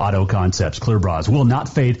town. Auto Concepts clear bras will not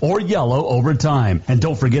fade or yellow over time. And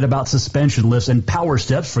don't forget about suspension lifts and power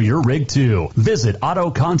steps for your rig too. Visit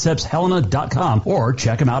AutoConceptsHelena.com or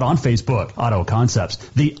check them out on Facebook. Auto Concepts,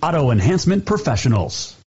 the auto enhancement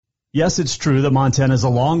professionals. Yes, it's true that Montana is a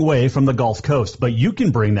long way from the Gulf Coast, but you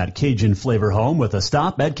can bring that Cajun flavor home with a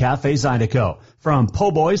stop at Cafe Zydeco. From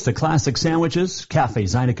po' boys to classic sandwiches, Cafe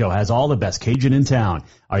Zydeco has all the best Cajun in town.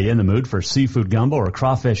 Are you in the mood for seafood gumbo or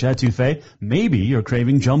crawfish etouffee? Maybe you're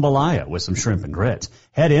craving jambalaya with some shrimp and grits.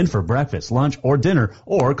 Head in for breakfast, lunch, or dinner,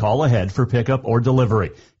 or call ahead for pickup or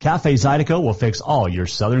delivery. Cafe Zydeco will fix all your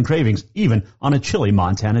southern cravings, even on a chilly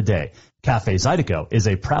Montana day. Cafe Zydeco is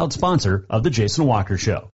a proud sponsor of the Jason Walker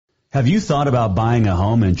Show. Have you thought about buying a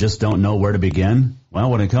home and just don't know where to begin? Well,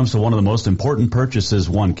 when it comes to one of the most important purchases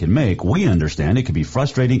one can make, we understand it can be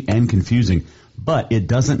frustrating and confusing, but it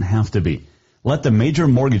doesn't have to be. Let the Major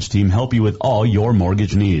Mortgage team help you with all your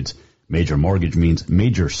mortgage needs. Major Mortgage means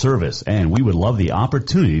major service, and we would love the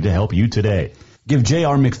opportunity to help you today. Give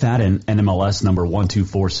J.R. McFadden, NMLS number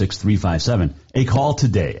 1246357, a call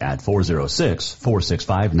today at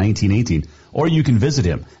 406-465-1918, or you can visit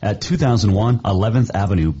him at 2001 11th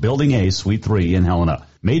Avenue, Building A, Suite 3 in Helena.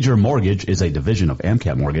 Major Mortgage is a division of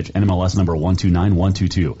AMCAP Mortgage, NMLS number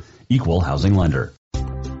 129122, equal housing lender.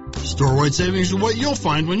 Store-wide savings are what you'll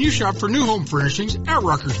find when you shop for new home furnishings at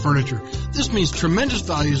Rucker's Furniture. This means tremendous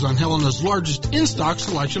values on Helena's largest in-stock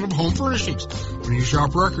selection of home furnishings. When you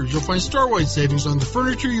shop Rucker's, you'll find store-wide savings on the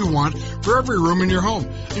furniture you want for every room in your home.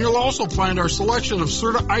 And you'll also find our selection of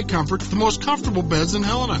Serta iComfort, the most comfortable beds in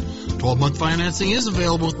Helena. 12-month financing is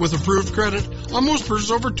available with approved credit on most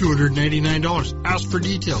purchases over $299. Ask for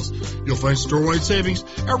details. You'll find store-wide savings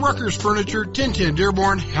at Rucker's Furniture, 1010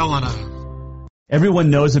 Dearborn, Helena. Everyone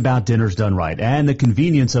knows about Dinner's Done Right and the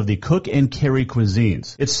convenience of the cook and carry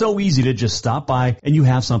cuisines. It's so easy to just stop by and you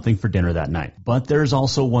have something for dinner that night. But there's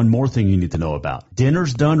also one more thing you need to know about.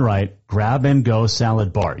 Dinner's Done Right Grab and Go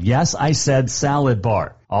Salad Bar. Yes, I said salad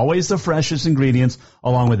bar. Always the freshest ingredients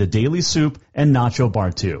along with a daily soup and nacho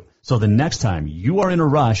bar too. So the next time you are in a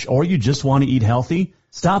rush or you just want to eat healthy,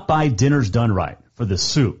 stop by Dinner's Done Right for the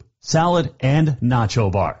soup, salad, and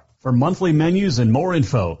nacho bar. For monthly menus and more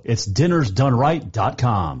info, it's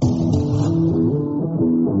dinnersdoneright.com.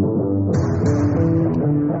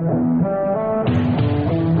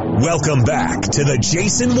 Welcome back to the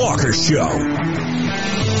Jason Walker Show.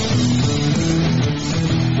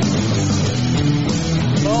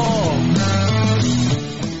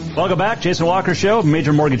 Welcome back, Jason Walker Show,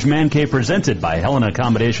 Major Mortgage Man Cave presented by Helena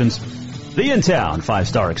Accommodations. The in-town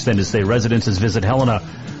 5-star extended stay residences. Visit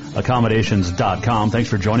HelenaAccommodations.com. Thanks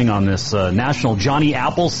for joining on this National Johnny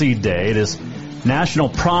Appleseed Day. It is National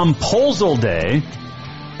Promposal Day.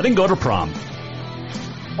 I didn't go to prom.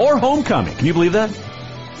 Or homecoming. Can you believe that?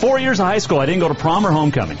 4 years of high school, I didn't go to prom or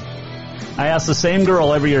homecoming. I asked the same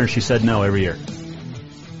girl every year, and she said no every year.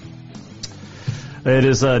 It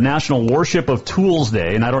is a National Worship of Tools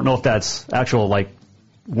Day, and I don't know if that's actual, like,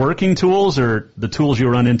 working tools or the tools you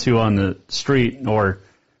run into on the street or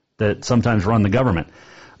that sometimes run the government.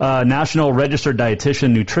 National Registered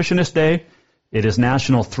Dietitian Nutritionist Day. It is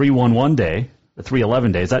National 311 Day, the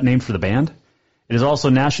 311 Day. Is that named for the band? It is also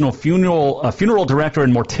National Funeral Director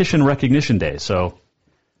and Mortician Recognition Day. So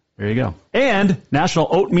there you go. And National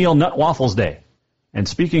Oatmeal Nut Waffles Day. And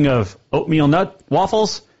speaking of oatmeal nut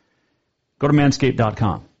waffles, go to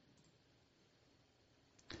manscaped.com.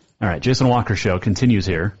 All right, Jason Walker Show continues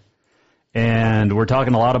here. And we're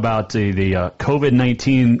talking a lot about the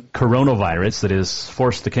COVID-19 coronavirus that has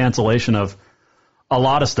forced the cancellation of a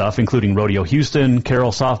lot of stuff, including Rodeo Houston,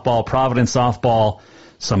 Carroll softball, Providence softball,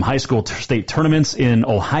 some high school state tournaments in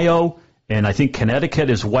Ohio, and I think Connecticut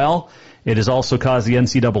as well. It has also caused the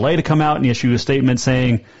NCAA to come out and issue a statement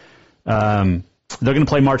saying they're going to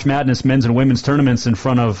play March Madness men's and women's tournaments in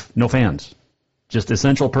front of no fans, just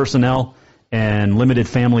essential personnel and limited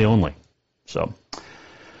family only. So,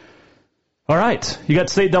 all right. You got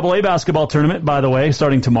state AA basketball tournament, by the way,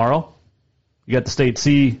 starting tomorrow. You got the state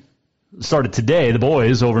C started today, the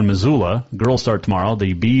boys over in Missoula. Girls start tomorrow.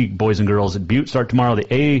 The B boys and girls at Butte start tomorrow.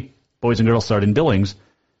 The A boys and girls start in Billings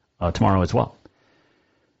tomorrow as well.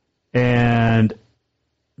 And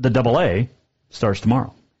the AA starts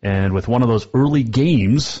tomorrow. And with one of those early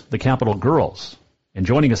games, the Capital girls. And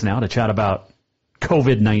joining us now to chat about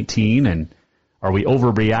COVID-19 and are we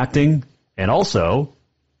overreacting? And also,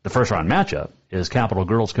 The first-round matchup is Capital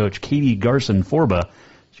Girls coach Katie Garson-Forba.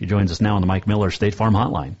 She joins us now on the Mike Miller State Farm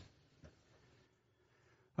Hotline.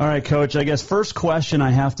 All right, Coach, I guess first question I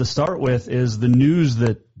have to start with is the news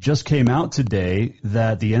that just came out today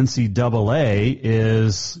that the NCAA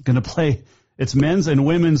is going to play its men's and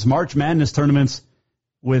women's March Madness tournaments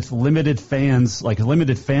with limited fans, like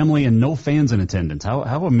limited family and no fans in attendance.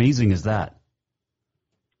 How amazing is that?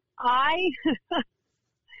 I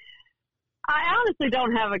honestly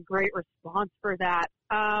don't have a great response for that.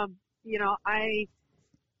 I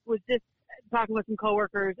was just talking with some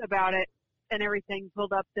coworkers about it and everything,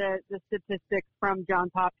 pulled up the statistics from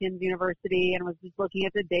Johns Hopkins University and was just looking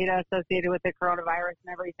at the data associated with the coronavirus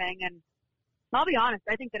and everything. And I'll be honest,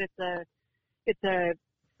 I think that it's a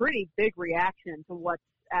pretty big reaction to what's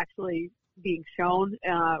actually being shown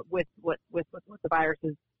with the virus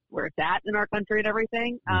is where it's at in our country and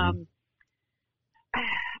everything. I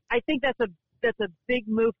think that's a big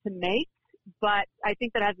move to make, but I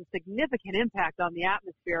think that has a significant impact on the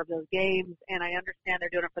atmosphere of those games, and I understand they're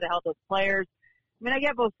doing it for the health of the players. I mean, I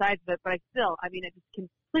get both sides of it, but it just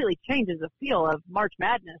completely changes the feel of March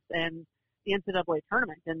Madness and the NCAA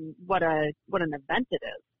tournament and what an event it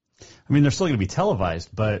is. I mean, they're still going to be televised,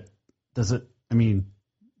 but does it, I mean,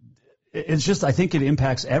 it's just, I think it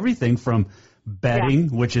impacts everything from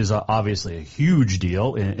betting, which is obviously a huge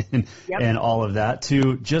deal and all of that,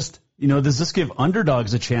 to just, does this give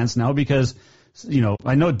underdogs a chance now? Because,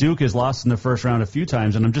 I know Duke has lost in the first round a few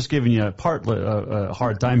times, and I'm just giving you a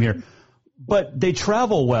hard time here. But they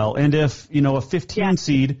travel well, and if, a 15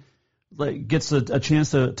 seed gets a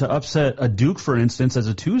chance to upset a Duke, for instance, as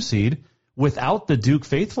a 2 seed, without the Duke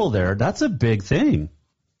faithful there, that's a big thing.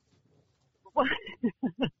 Well,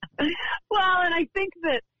 and I think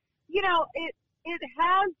that, it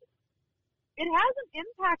has an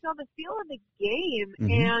impact on the feel of the game.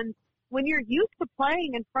 Mm-hmm. And when you're used to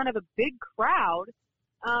playing in front of a big crowd,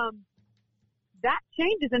 that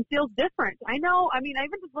changes and feels different. I know. I mean,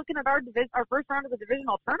 even just looking at our first round of the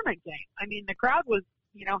divisional tournament game, I mean, the crowd was,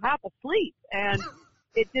 half asleep, and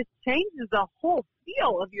it just changes the whole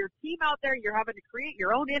feel of your team out there. You're having to create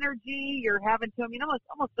your own energy. You're having to,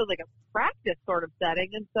 almost feels like a practice sort of setting.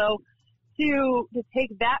 And so to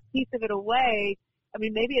take that piece of it away, I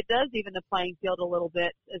mean, maybe it does even the playing field a little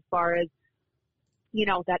bit as far as,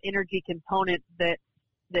 that energy component that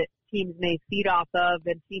teams may feed off of,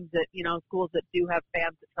 and teams that, schools that do have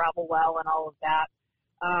fans that travel well and all of that.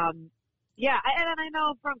 And I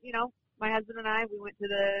know from, my husband and I, we went to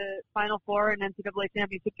the Final Four and NCAA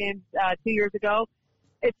championship games 2 years ago.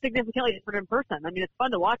 It's significantly different in person. I mean, it's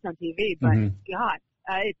fun to watch on TV, but God,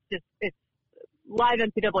 it's live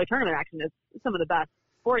NCAA tournament action is some of the best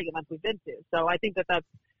sporting events we've been to. So I think that's,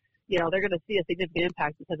 they're going to see a significant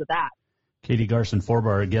impact because of that. Katie Garson-Forba,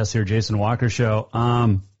 our guest here, Jason Walker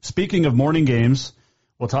Show. Speaking of morning games,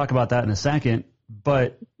 we'll talk about that in a second,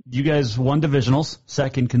 but you guys won divisionals,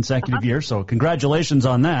 second consecutive year, so congratulations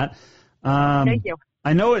on that. Thank you.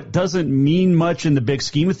 I know it doesn't mean much in the big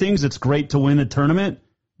scheme of things. It's great to win a tournament,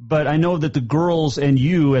 but I know that the girls and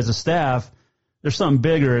you as a staff, there's something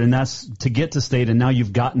bigger, and that's to get to state, and now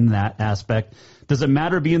you've gotten that aspect. Does it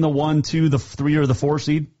matter being the 1, 2, the 3, or the 4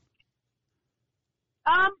 seed?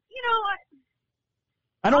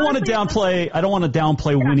 I don't want to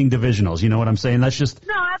downplay winning divisionals. You know what I'm saying? That's just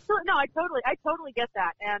no, absolutely no. I totally get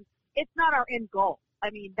that, and it's not our end goal.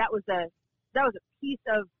 I mean, that was a piece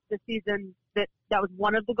of the season that was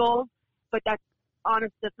one of the goals, but that's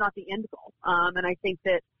not the end goal. And I think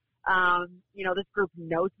that this group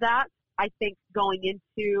knows that. I think going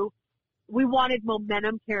into, we wanted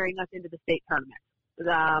momentum carrying us into the state tournament.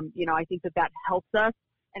 I think that helps us,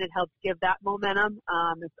 and it helps give that momentum.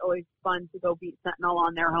 It's always fun to go beat Sentinel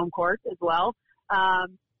on their home court as well.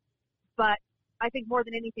 But I think more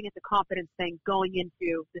than anything, it's a confidence thing going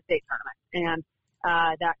into the state tournament, and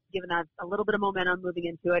that giving us a little bit of momentum moving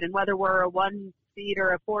into it. And whether we're a 1 seed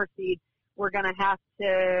or a 4 seed, we're going to have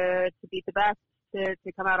to beat the best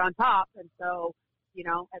to come out on top. And so,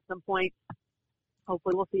 at some point,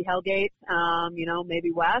 hopefully we'll see Hellgate,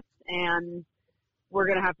 maybe West, and we're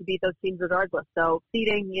going to have to beat those teams regardless. So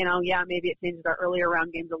seeding, maybe it changes our earlier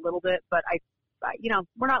round games a little bit, but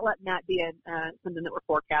we're not letting that be something that we're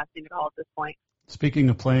forecasting at all at this point. Speaking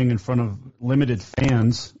of playing in front of limited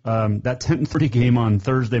fans, that 10:30 game on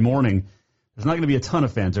Thursday morning, there's not going to be a ton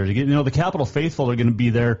of fans there. The Capital faithful are going to be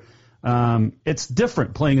there. It's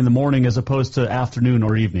different playing in the morning as opposed to afternoon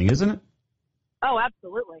or evening, isn't it? Oh,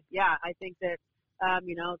 absolutely. Yeah, I think that,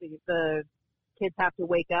 the kids have to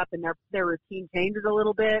wake up and their routine changes a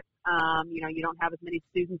little bit. You don't have as many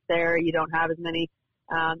students there. You don't have as many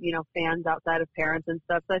fans outside of parents and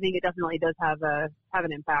stuff. So I think it definitely does have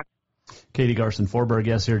an impact. Katie Garson-Forberg,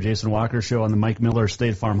 guest here, Jason Walker Show on the Mike Miller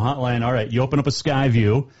State Farm Hotline. All right, you open up a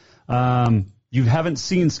Skyview. You haven't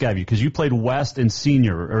seen Skyview because you played West and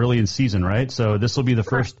Senior early in season, right? So this will be the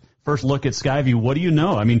first look at Skyview. What do you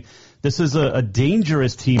know? I mean, this is a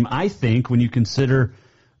dangerous team, I think, when you consider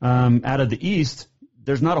out of the East.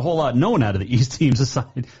 There's not a whole lot known out of the East teams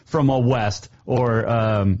aside from a West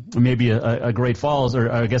or maybe a Great Falls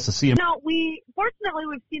or I guess a CM. No, fortunately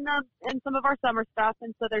we've seen them in some of our summer stuff,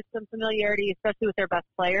 and so there's some familiarity, especially with their best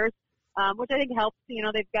players, which I think helps.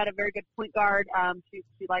 They've got a very good point guard.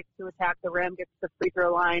 She likes to attack the rim, gets to the free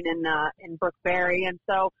throw line in Brooke Berry, and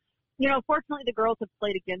so fortunately the girls have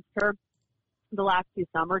played against her the last 2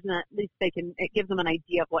 summers, and at least it gives them an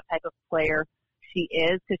idea of what type of player she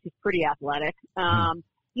is, because she's pretty athletic.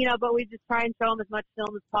 But we just try and show them as much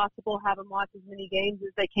film as possible, have them watch as many games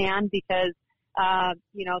as they can, because,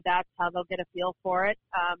 that's how they'll get a feel for it.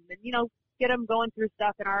 And, get them going through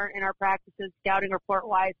stuff in our practices, scouting report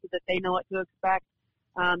wise, so that they know what to expect.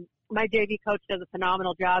 My JV coach does a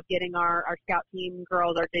phenomenal job getting our scout team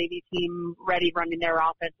girls, our JV team ready, running their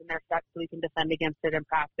offense and their sets so we can defend against it in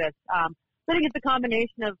practice. So I think it's a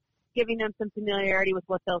combination of giving them some familiarity with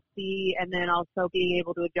what they'll see, and then also being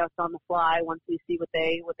able to adjust on the fly once we see what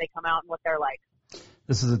they come out and what they're like.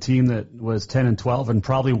 This is a team that was 10-12 and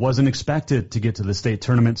probably wasn't expected to get to the state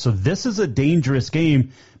tournament. So this is a dangerous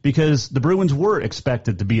game because the Bruins were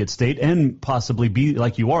expected to be at state and possibly be,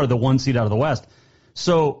 like you are, the 1 seed out of the West.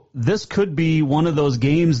 So this could be one of those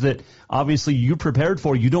games that obviously you prepared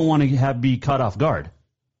for. You don't want to be caught off guard.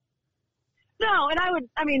 No, and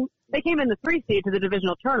they came in the 3 seed to the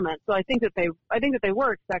divisional tournament, so I think that they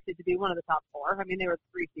were expected to be one of the top 4. I mean, they were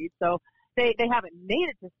the 3 seed, so they haven't made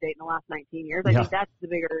it to state in the last 19 years. I think that's the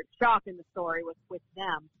bigger shock in the story with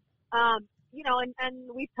them. And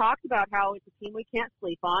we've talked about how it's a team we can't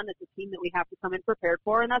sleep on. It's a team that we have to come in prepared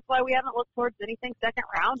for, and that's why we haven't looked towards anything second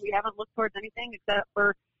round. We haven't looked towards anything except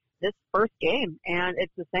for this first game, and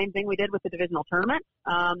it's the same thing we did with the divisional tournament.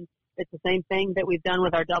 It's the same thing that we've done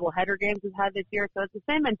with our doubleheader games we've had this year. So it's the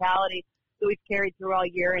same mentality that we've carried through all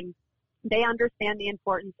year, and they understand the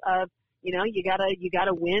importance of, you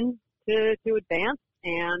gotta win to advance,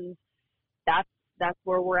 and that's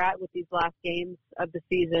where we're at with these last games of the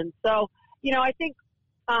season. So, I think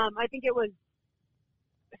it was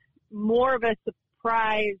more of a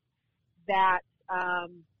surprise that,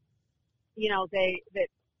 that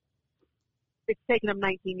it's taken them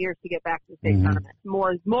 19 years to get back to the state tournament.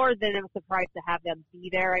 More than a surprise to have them be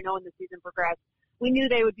there. I know when the season progressed, we knew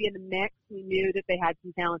they would be in the mix. We knew that they had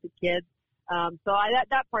some talented kids. So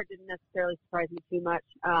that part didn't necessarily surprise me too much.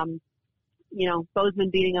 Bozeman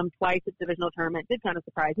beating them twice at the divisional tournament did kind of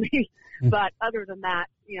surprise me. But other than that,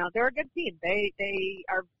 they're a good team. They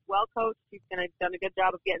are well coached. He's done a good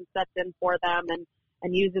job of getting sets in for them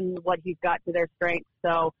and using what he's got to their strengths.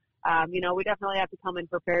 So, we definitely have to come in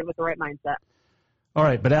prepared with the right mindset. All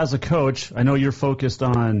right, but as a coach, I know you're focused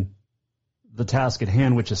on the task at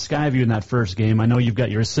hand, which is Skyview in that first game. I know you've got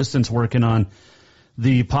your assistants working on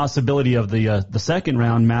the possibility of the second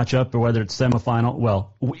round matchup, or whether it's semifinal.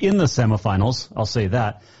 Well, in the semifinals, I'll say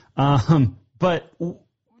that. But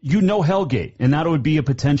Hellgate, and that would be a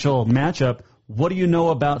potential matchup. What do you know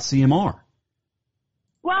about CMR?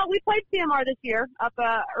 Well, we played CMR this year up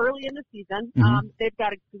early in the season. They've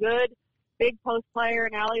got a good big post player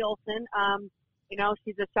in Allie Olson.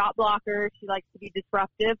 She's a shot blocker. She likes to be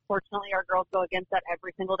disruptive. Fortunately, our girls go against that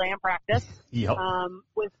every single day in practice.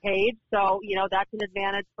 With Paige. So, that's an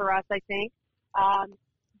advantage for us, I think.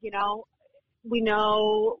 We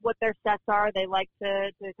know what their sets are. They like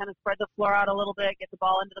to kind of spread the floor out a little bit, get the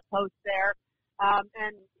ball into the post there.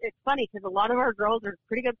 And it's funny because a lot of our girls are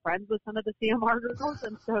pretty good friends with some of the CMR girls,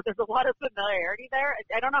 and so there's a lot of familiarity there.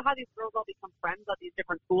 I don't know how these girls all become friends at these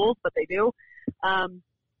different schools, but they do.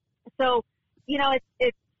 So,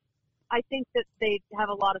 I think that they have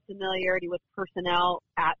a lot of familiarity with personnel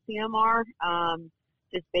at CMR,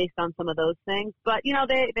 just based on some of those things. But,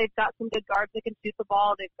 they've got some good guards that can shoot the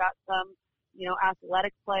ball. They've got some,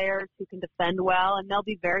 athletic players who can defend well, and they'll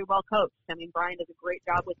be very well coached. I mean, Brian does a great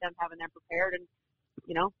job with them, having them prepared. And,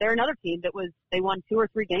 they're another team they won 2 or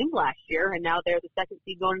 3 games last year, and now they're the second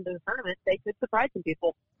seed going into the tournament. They could surprise some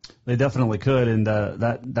people. They definitely could. And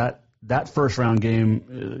that first round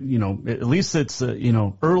game, at least it's,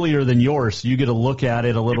 earlier than yours. You get to look at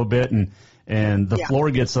it a little bit, and the floor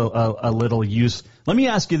gets a little use. Let me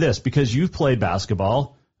ask you this, because you've played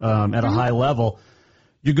basketball at a high level.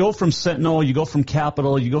 You go from Sentinel, you go from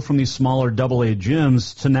Capital, you go from these smaller AA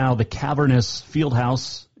gyms to now the cavernous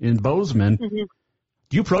Fieldhouse in Bozeman.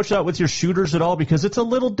 Do you approach that with your shooters at all? Because it's a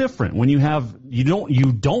little different when you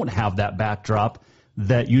don't have that backdrop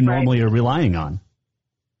that you normally are relying on.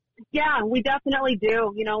 Yeah, we definitely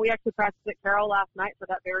do. You know, we actually practiced at Carroll last night for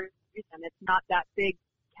that very reason. It's not that big,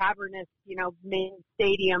 cavernous, main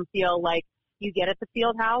stadium feel like you get at the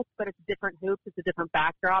field house, but it's a different hoop. It's a different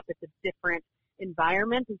backdrop. It's a different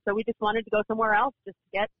environment. And so we just wanted to go somewhere else just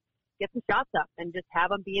to get some shots up and just have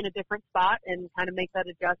them be in a different spot and kind of make that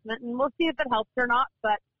adjustment. And we'll see if it helps or not.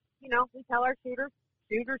 But, we tell our shooters,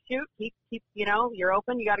 shoot, keep, you're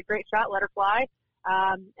open. You got a great shot. Let her fly.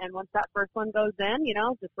 And once that first one goes in,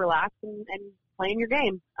 just relax and play in your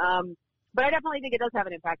game. But I definitely think it does have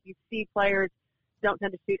an impact. You see players don't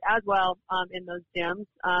tend to shoot as well in those gyms.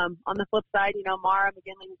 On the flip side, Mara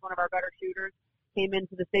McGinley, who's one of our better shooters, came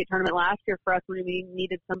into the state tournament last year for us when we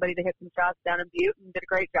needed somebody to hit some shots down in Butte and did a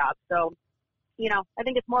great job. So, I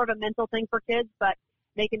think it's more of a mental thing for kids, but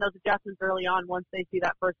making those adjustments early on, once they see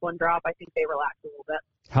that first one drop, I think they relax a little bit.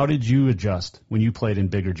 How did you adjust when you played in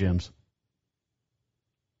bigger gyms?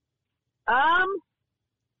 I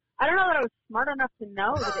don't know that I was smart enough to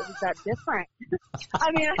know that it was that different.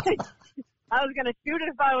 I mean, I was going to shoot it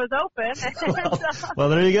if I was open. Well,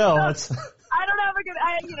 there you go. I don't have a good,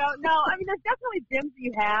 no. I mean, there's definitely gyms that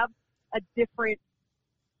you have a different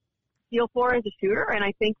feel for as a shooter, and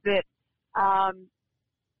I think that, I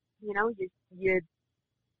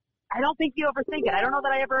don't think you overthink it. I don't know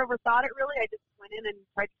that I ever overthought it really. I just went in and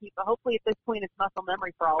tried to keep, hopefully at this point it's muscle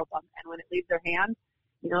memory for all of them, and when it leaves their hands,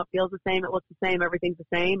 it feels the same, it looks the same, everything's the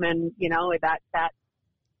same, and, that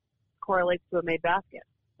correlates to a made basket.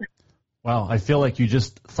 Wow, I feel like you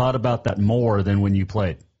just thought about that more than when you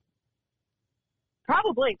played.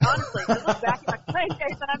 Probably, honestly. I look back at my playing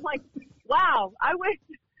days and I'm like, wow, I wish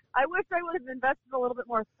I would have invested a little bit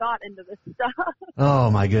more thought into this stuff.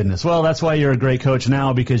 Oh, my goodness. Well, that's why you're a great coach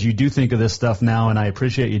now, because you do think of this stuff now, and I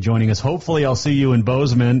appreciate you joining us. Hopefully I'll see you in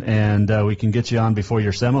Bozeman, and we can get you on before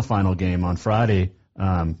your semifinal game on Friday.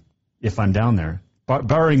 If I'm down there,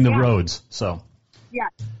 barring the roads. So, yeah.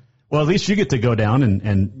 Well, at least you get to go down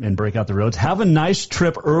and break out the roads. Have a nice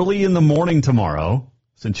trip early in the morning tomorrow,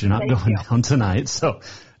 since you're not going down tonight. So,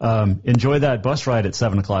 enjoy that bus ride at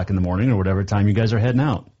 7:00 in the morning or whatever time you guys are heading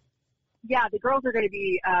out. Yeah, the girls are going to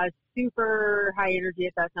be super high energy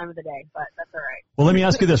at that time of the day, but that's all right. Well, let me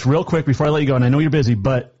ask you this real quick before I let you go, and I know you're busy,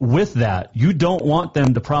 but with that, you don't want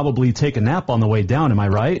them to probably take a nap on the way down, am I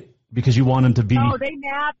right? Because you want them to be... Oh, they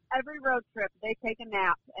nap every road trip. They take a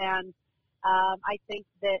nap, and I think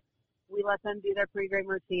that we let them do their pregame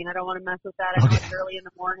routine. I don't want to mess with that. I know it's early in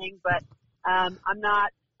the morning, but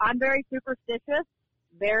I'm very superstitious.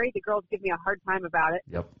 The girls give me a hard time about it.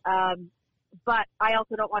 Yep. But I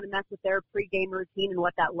also don't want to mess with their pregame routine and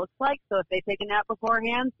what that looks like. So if they take a nap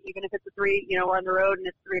beforehand, even if it's we're on the road and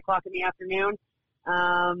it's 3:00 in the afternoon,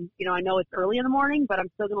 I know it's early in the morning, but I'm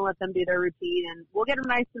still going to let them do their routine, and we'll get them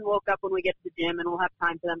nice and woke up when we get to the gym, and we'll have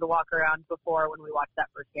time for them to walk around before when we watch that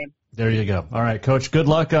first game. There you go. All right, Coach, good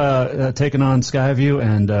luck taking on Skyview,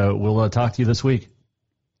 and we'll talk to you this week.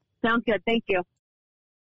 Sounds good. Thank you.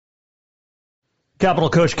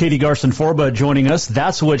 Capital Coach Katie Garson-Forba joining us.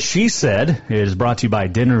 That's What She Said. It is brought to you by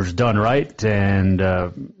Dinner's Done Right, and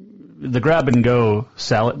the grab-and-go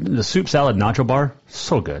salad, the soup salad nacho bar,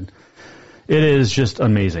 so good. It is just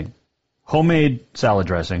amazing. Homemade salad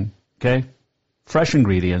dressing, okay? Fresh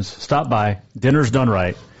ingredients. Stop by. Dinner's Done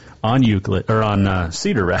Right on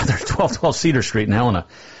Cedar, 1212 Cedar Street in Helena.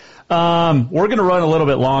 We're going to run a little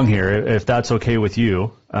bit long here, if that's okay with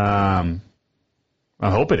you. I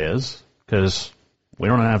hope it is, because we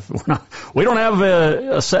don't have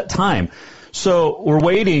a set time. So we're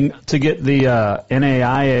waiting to get the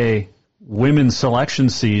NAIA Women's Selection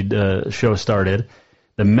Seed show started.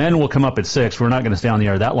 The men will come up at 6. We're not going to stay on the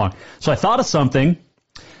air that long. So I thought of something.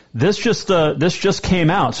 This just came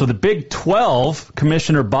out. So the Big 12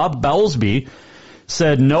 Commissioner Bob Bowlesby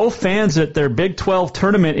said no fans at their Big 12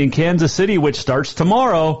 tournament in Kansas City, which starts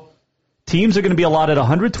tomorrow. Teams are going to be allotted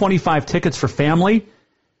 125 tickets for family.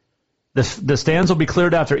 The stands will be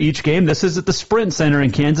cleared after each game. This is at the Sprint Center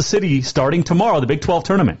in Kansas City starting tomorrow, the Big 12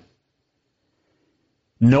 tournament.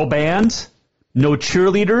 No bands, no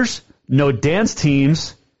cheerleaders, no dance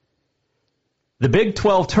teams. The Big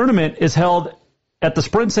 12 tournament is held at the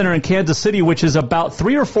Sprint Center in Kansas City, which is about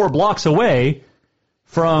 3 or 4 blocks away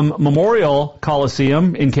from Memorial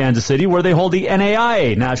Coliseum in Kansas City, where they hold the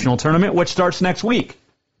NAIA National Tournament, which starts next week.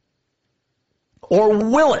 Or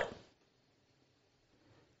will it?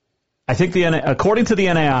 I think according to the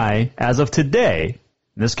NAIA, as of today,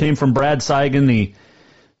 and this came from Brad Seigan, the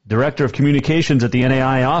Director of Communications at the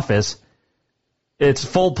NAIA office, It's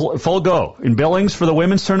full go. In Billings for the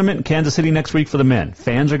women's tournament, in Kansas City next week for the men.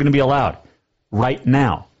 Fans are going to be allowed right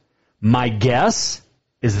now. My guess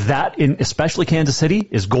is that, especially Kansas City,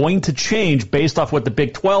 is going to change based off what the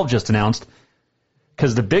Big 12 just announced,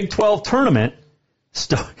 because the Big 12 tournament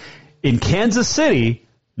in Kansas City,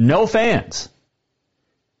 no fans.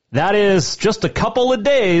 That is just a couple of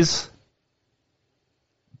days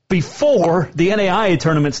before the NAIA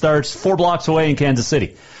tournament starts 4 blocks away in Kansas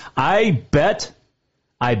City. I bet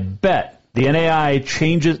the NAIA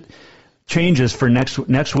changes for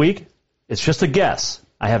next week. It's just a guess.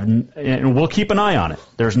 And we'll keep an eye on it.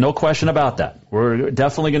 There's no question about that. We're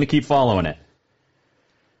definitely going to keep following it.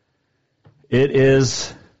 It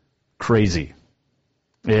is crazy.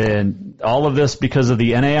 And all of this because of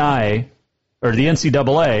the NAIA, or the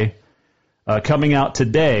NCAA, coming out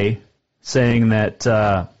today saying that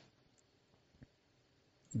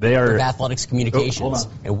they are... Athletics Communications.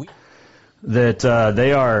 That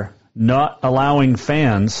they are not allowing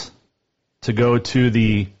fans to go to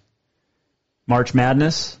the March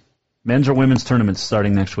Madness, men's or women's tournaments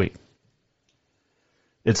starting next week.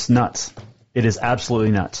 It's nuts. It is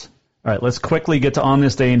absolutely nuts. All right, let's quickly get to On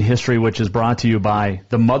This Day in History, which is brought to you by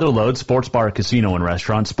the Motherlode Sports Bar, Casino, and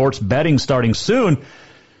Restaurant. Sports betting starting soon.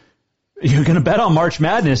 You're going to bet on March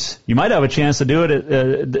Madness. You might have a chance to do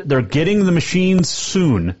it. They're getting the machines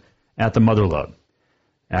soon at the Motherlode.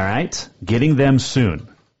 All right? Getting them soon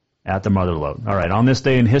at the Motherlode. All right, on this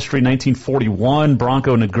day in history, 1941,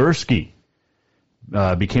 Bronco Nagurski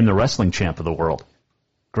became the wrestling champ of the world.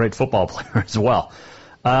 Great football player as well.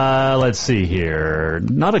 Let's see here.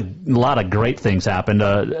 Not a lot of great things happened. The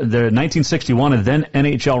 1961 and then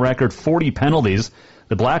NHL record 40 penalties.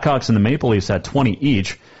 The Blackhawks and the Maple Leafs had 20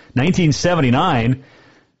 each. 1979,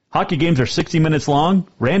 hockey games are 60 minutes long.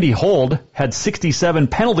 Randy Holt had 67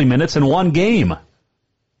 penalty minutes in one game.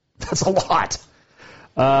 That's a lot.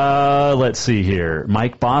 Let's see here.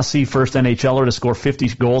 Mike Bossy, first NHLer to score 50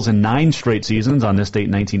 goals in 9 straight seasons on this date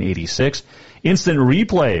in 1986. Instant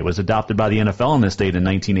replay was adopted by the NFL on this date in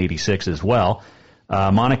 1986 as well.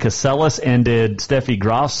 Monica Seles ended Steffi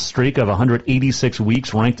Graf's streak of 186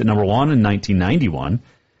 weeks, ranked at number 1 in 1991.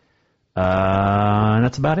 And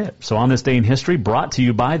that's about it. So on this day in history, brought to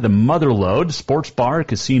you by the Motherlode Sports Bar,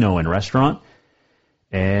 Casino, and Restaurant.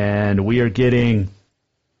 And we are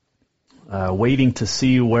waiting to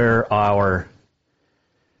see where our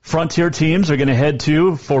Frontier teams are going to head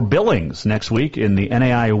to for Billings next week in the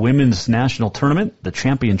NAIA Women's National Tournament, the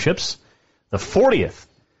championships, the 40th.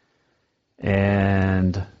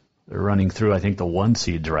 And they're running through, I think, the 1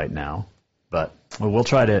 seeds right now. But we'll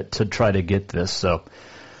try to get this. So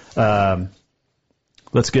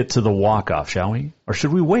let's get to the walk-off, shall we? Or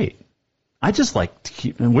should we wait? I just like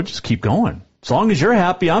to we'll just keep going. As long as you're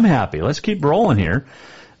happy, I'm happy. Let's keep rolling here.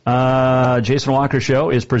 Jason Walker Show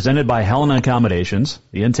is presented by Helena Accommodations,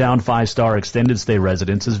 the in-town 5-star extended stay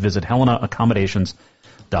residences. Visit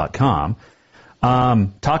HelenaAccommodations.com.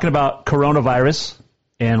 Talking about coronavirus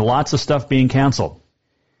and lots of stuff being canceled,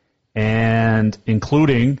 and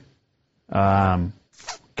including Carroll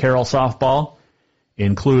softball,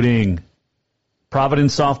 including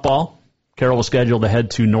Providence softball. Carroll was scheduled to head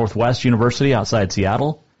to Northwest University outside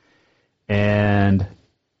Seattle, and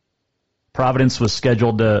Providence was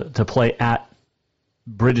scheduled to play at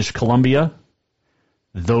British Columbia.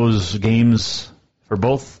 Those games for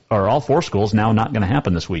all 4 schools now not going to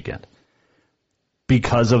happen this weekend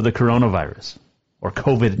because of the coronavirus or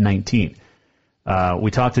COVID-19.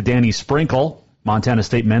 We talked to Danny Sprinkle, Montana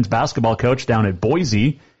State men's basketball coach down at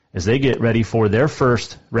Boise, as they get ready for their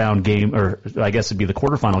first round game, or I guess it'd be the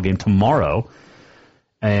quarterfinal game tomorrow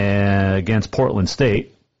against Portland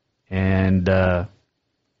State. And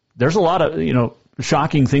there's a lot of,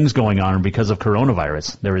 shocking things going on because of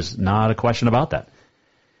coronavirus. There is not a question about that.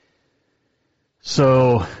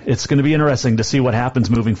 So it's going to be interesting to see what happens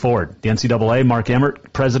moving forward. The NCAA, Mark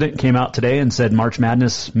Emmert, president, came out today and said March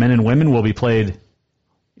Madness men and women will be played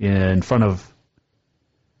in front of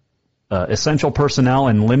essential personnel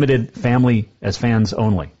and limited family as fans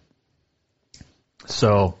only.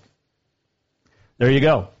 So there you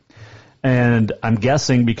go. And I'm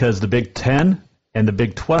guessing because the Big 10 and the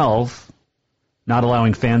Big 12 not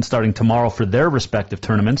allowing fans starting tomorrow for their respective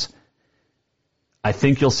tournaments, I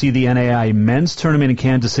think you'll see the NAIA men's tournament in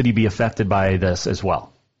Kansas City be affected by this as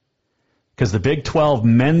well. Because the Big 12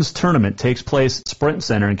 men's tournament takes place at Sprint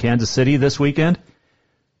Center in Kansas City this weekend,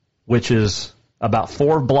 which is about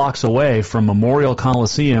 4 blocks away from Memorial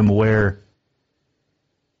Coliseum, where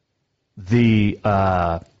the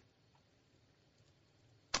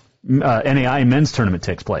NAIA men's tournament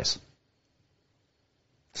takes place.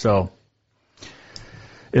 So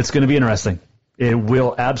it's going to be interesting. It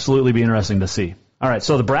will absolutely be interesting to see. All right,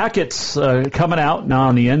 so the brackets coming out now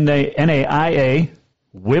on the NAIA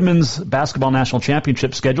Women's Basketball National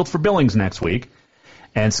Championship scheduled for Billings next week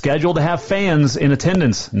and scheduled to have fans in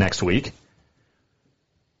attendance next week.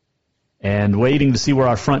 And waiting to see where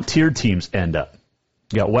our frontier teams end up.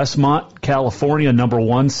 You got Westmont, California, number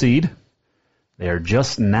 1 seed. They are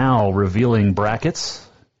just now revealing brackets.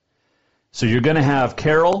 So you're going to have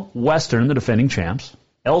Carroll, Western, the defending champs,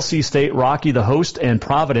 LC State, Rocky, the host, and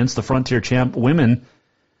Providence, the frontier champ women.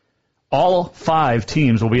 All 5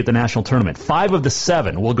 teams will be at the national tournament. 5 of the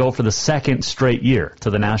 7 will go for the second straight year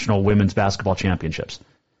to the National Women's Basketball Championships.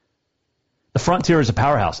 The frontier is a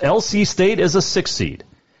powerhouse. LC State is a 6th seed.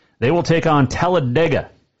 They will take on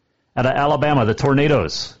Talladega out of Alabama, the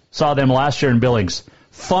Tornadoes. Saw them last year in Billings.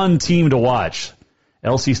 Fun team to watch.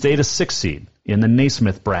 LC State is 6th seed in the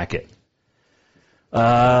Naismith bracket.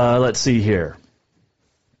 Let's see here.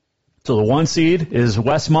 So the 1 seed is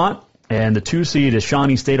Westmont, and the 2 seed is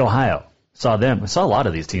Shawnee State, Ohio. Saw them. I saw a lot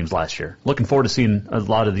of these teams last year. Looking forward to seeing a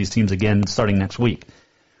lot of these teams again starting next week.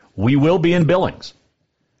 We will be in Billings.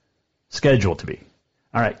 Scheduled to be.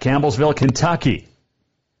 All right, Campbellsville, Kentucky.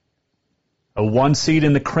 A 1 seed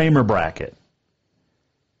in the Kramer bracket.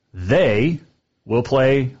 They will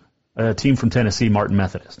play a team from Tennessee, Martin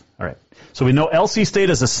Methodist. All right. So we know LC State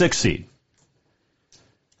is a 6th seed.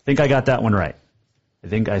 I think I got that one right. I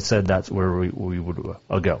think I said that's where we would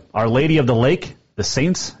go. Our Lady of the Lake, the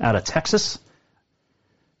Saints out of Texas,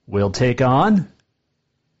 will take on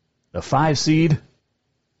the 5 seed.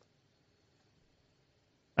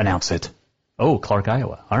 Announce it. Oh, Clark,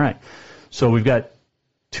 Iowa. All right. So we've got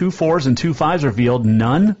 2 4s and 2 5s revealed.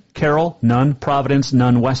 None Carroll, none Providence,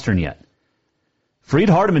 none Western yet.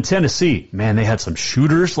 Freed-Hardeman, Tennessee. Man, they had some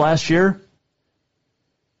shooters last year.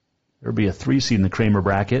 There'll be a 3 seed in the Kramer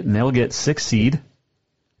bracket, and they'll get 6th seed.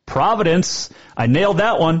 Providence, I nailed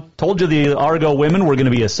that one. Told you the Argo women were going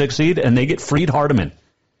to be a 6th seed, and they get Freed-Hardeman.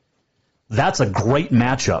 That's a great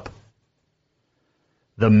matchup.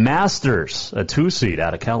 The Masters, a 2 seed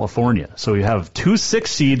out of California. So you have 2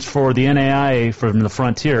 6 seeds for the NAIA from the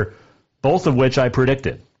Frontier, both of which I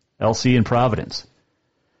predicted, LC and Providence.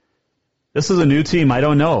 This is a new team. I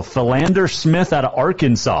don't know. Philander Smith out of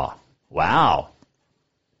Arkansas. Wow.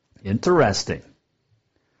 Interesting.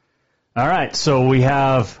 All right, so we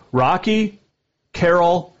have Rocky,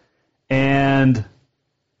 Carroll, and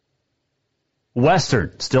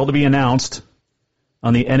Western still to be announced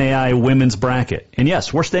on the NAI women's bracket. And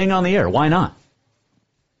yes, we're staying on the air. Why not?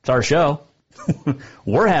 It's our show.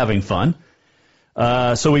 We're having fun.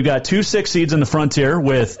 So we've got 2 6 seeds in the Frontier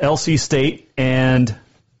with LC State and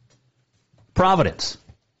Providence.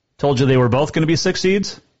 Told you they were both going to be 6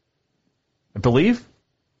 seeds, I believe.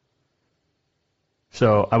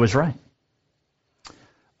 So I was right.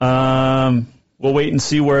 We'll wait and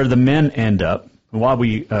see where the men end up. While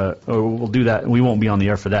we'll do that, we won't be on the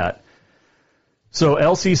air for that. So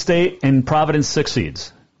LC State and Providence 6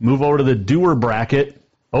 seeds. Move over to the Dewar bracket.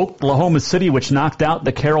 Oklahoma City, which knocked out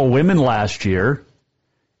the Carroll women last year,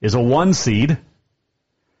 is a 1 seed.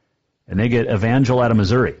 And they get Evangel out of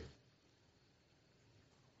Missouri.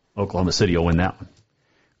 Oklahoma City will win that one.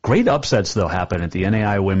 Great upsets, though, happen at the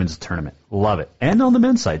NAI women's tournament. Love it. And on the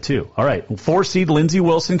men's side, too. All right, 4 seed Lindsey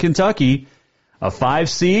Wilson, Kentucky. A 5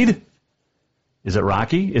 seed. Is it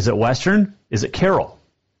Rocky? Is it Western? Is it Carroll?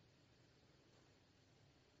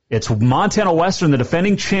 It's Montana Western. The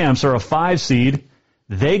defending champs are a 5 seed.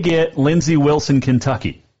 They get Lindsey Wilson,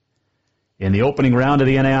 Kentucky in the opening round of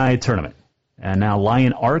the NAI tournament. And now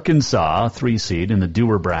Lyon, Arkansas, 3 seed in the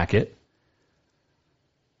Dewar bracket,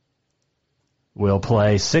 will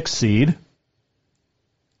play 6 seed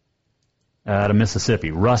out of Mississippi,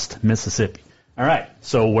 Rust, Mississippi. All right,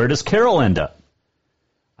 so where does Carroll end up?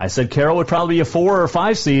 I said Carroll would probably be a 4 or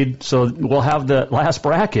 5 seed, so we'll have the last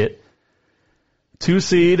bracket. 2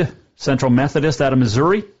 seed, Central Methodist out of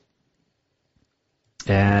Missouri.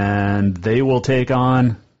 And they will take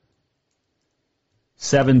on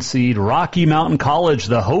 7 seed Rocky Mountain College,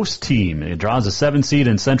 the host team. It draws a 7 seed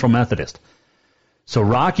in Central Methodist. So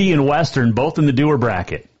Rocky and Western, both in the Dewar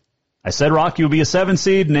bracket. I said Rocky would be a 7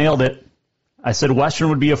 seed, nailed it. I said Western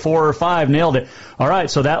would be a 4 or 5, nailed it. All right,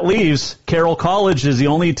 so that leaves Carroll College is the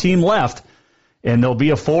only team left, and there'll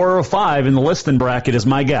be a 4 or a 5 in the Liston bracket is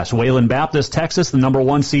my guess. Wayland Baptist, Texas, the number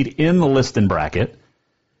 1 seed in the Liston bracket.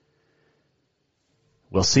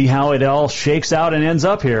 We'll see how it all shakes out and ends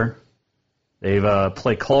up here. They've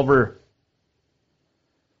played Culver,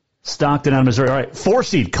 Stockton out of Missouri. All right, 4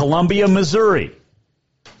 seed Columbia, Missouri.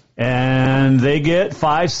 And they get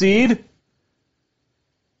 5 seed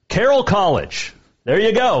Carroll College. There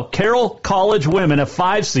you go. Carroll College women, a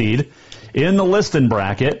 5 seed. in the Liston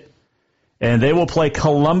bracket, and they will play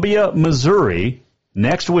Columbia, Missouri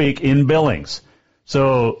next week in Billings.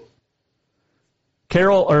 So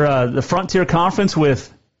the Frontier Conference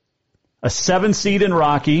with a 7 seed in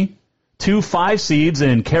Rocky, 2 5 seeds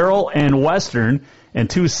in Carroll and Western, and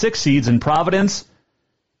 2 6 seeds in Providence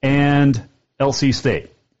and LC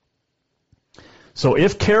State. So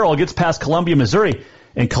if Carroll gets past Columbia, Missouri,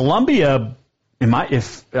 and Columbia,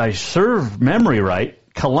 if I serve memory right,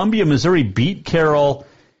 Columbia, Missouri beat Carroll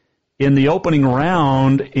in the opening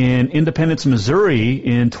round in Independence, Missouri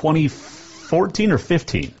in 2014 or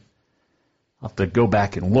 15. I'll have to go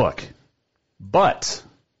back and look. But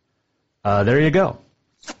there you go.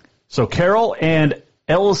 So Carroll and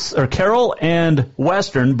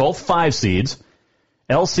Western, both 5 seeds.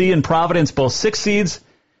 LC and Providence, both 6 seeds.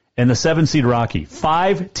 And the 7 seed Rocky.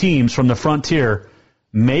 5 teams from the Frontier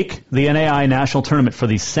make the NAI National Tournament for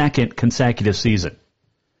the 2nd consecutive season.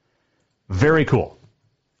 Very cool.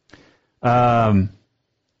 Carroll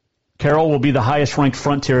will be the highest ranked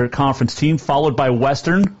Frontier Conference team, followed by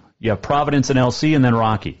Western. You have Providence and LC, and then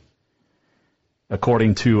Rocky,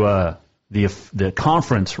 according to the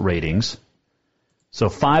conference ratings. So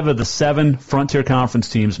 5 of the 7 Frontier Conference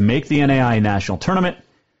teams make the NAI National Tournament.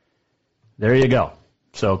 There you go.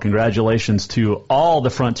 So congratulations to all the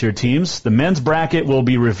Frontier teams. The men's bracket will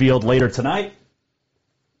be revealed later tonight.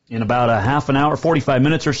 In about a half an hour, 45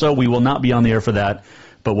 minutes or so. We will not be on the air for that,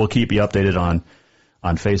 but we'll keep you updated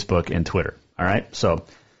on Facebook and Twitter. All right? So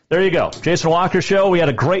there you go. Jason Walker Show. We had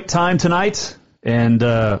a great time tonight. And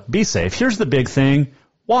be safe. Here's the big thing.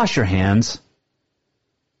 Wash your hands.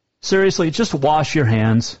 Seriously, just wash your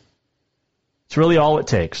hands. It's really all it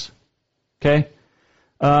takes. Okay?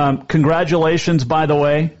 Congratulations, by the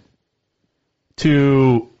way,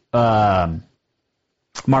 to Markayla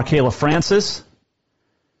Francis,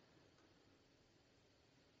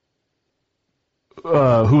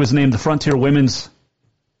 who was named the Frontier Women's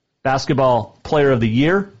Basketball Player of the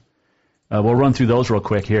Year. We'll run through those real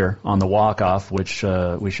quick here on the walk-off, which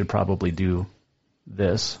we should probably do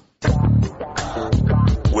this.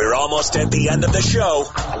 We're almost at the end of the show.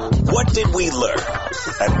 What did we learn?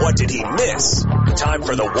 And what did he miss? Time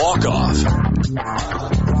for the walk-off.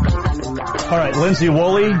 All right, Lindsay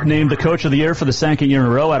Woolley named the Coach of the Year for the 2nd year in a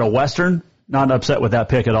row out of Western. Not upset with that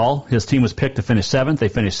pick at all. His team was picked to finish 7th. They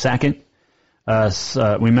finished 2nd.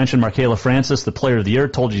 We mentioned Markayla Francis, the Player of the Year.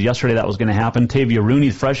 Told you yesterday that was going to happen. Tavia Rooney,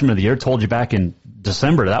 the Freshman of the Year. Told you back in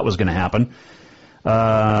December that was going to happen.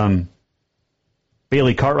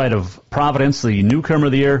 Bailey Cartwright of Providence, the Newcomer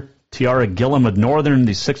of the Year. Tiara Gillum of Northern,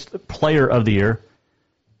 the 6th Player of the Year.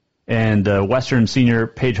 And Western Senior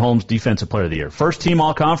Paige Holmes, Defensive Player of the Year. First team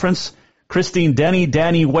All-Conference, Christine Denny,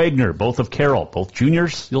 Danny Wagner, both of Carroll, both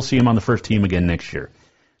juniors. You'll see them on the first team again next year.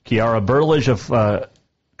 Kiara Burlage of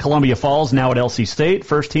Columbia Falls, now at LC State,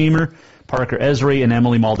 first teamer. Parker Esri and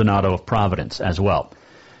Emily Maldonado of Providence as well.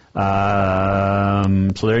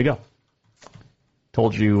 So there you go.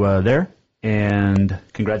 Told you there. And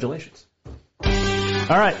congratulations.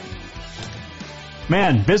 All right.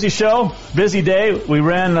 Man, busy show, busy day. We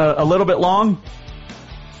ran a little bit long,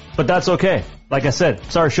 but that's okay. Like I said,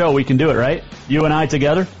 it's our show. We can do it, right? You and I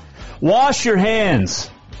together. Wash your hands.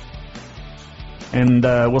 And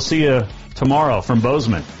we'll see you tomorrow from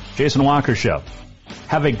Bozeman. Jason Walker Show.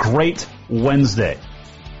 Have a great Wednesday.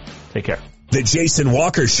 Take care. The Jason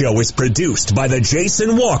Walker Show is produced by the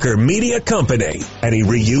Jason Walker Media Company. Any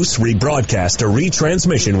reuse, rebroadcast, or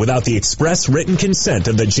retransmission without the express written consent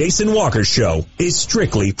of the Jason Walker Show is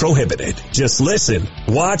strictly prohibited. Just listen,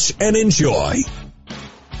 watch, and enjoy.